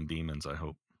fighting his own demons, I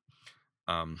hope.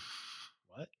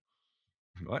 What?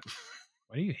 What?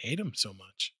 Why do you hate him so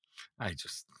much? I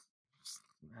just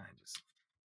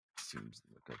seems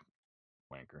like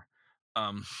a wanker.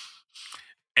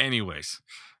 Anyways,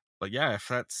 but yeah, if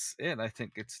that's it, I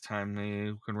think it's time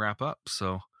we can wrap up.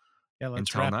 So yeah, let's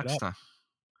until wrap next it up. time.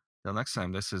 Until next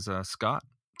time, this is Scott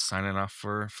signing off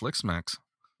for FlickSmacks.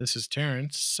 This is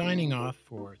Terrence signing off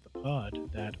for the pod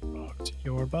that rocked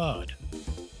your bod.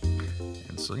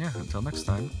 And so yeah, until next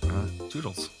time,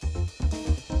 toodles.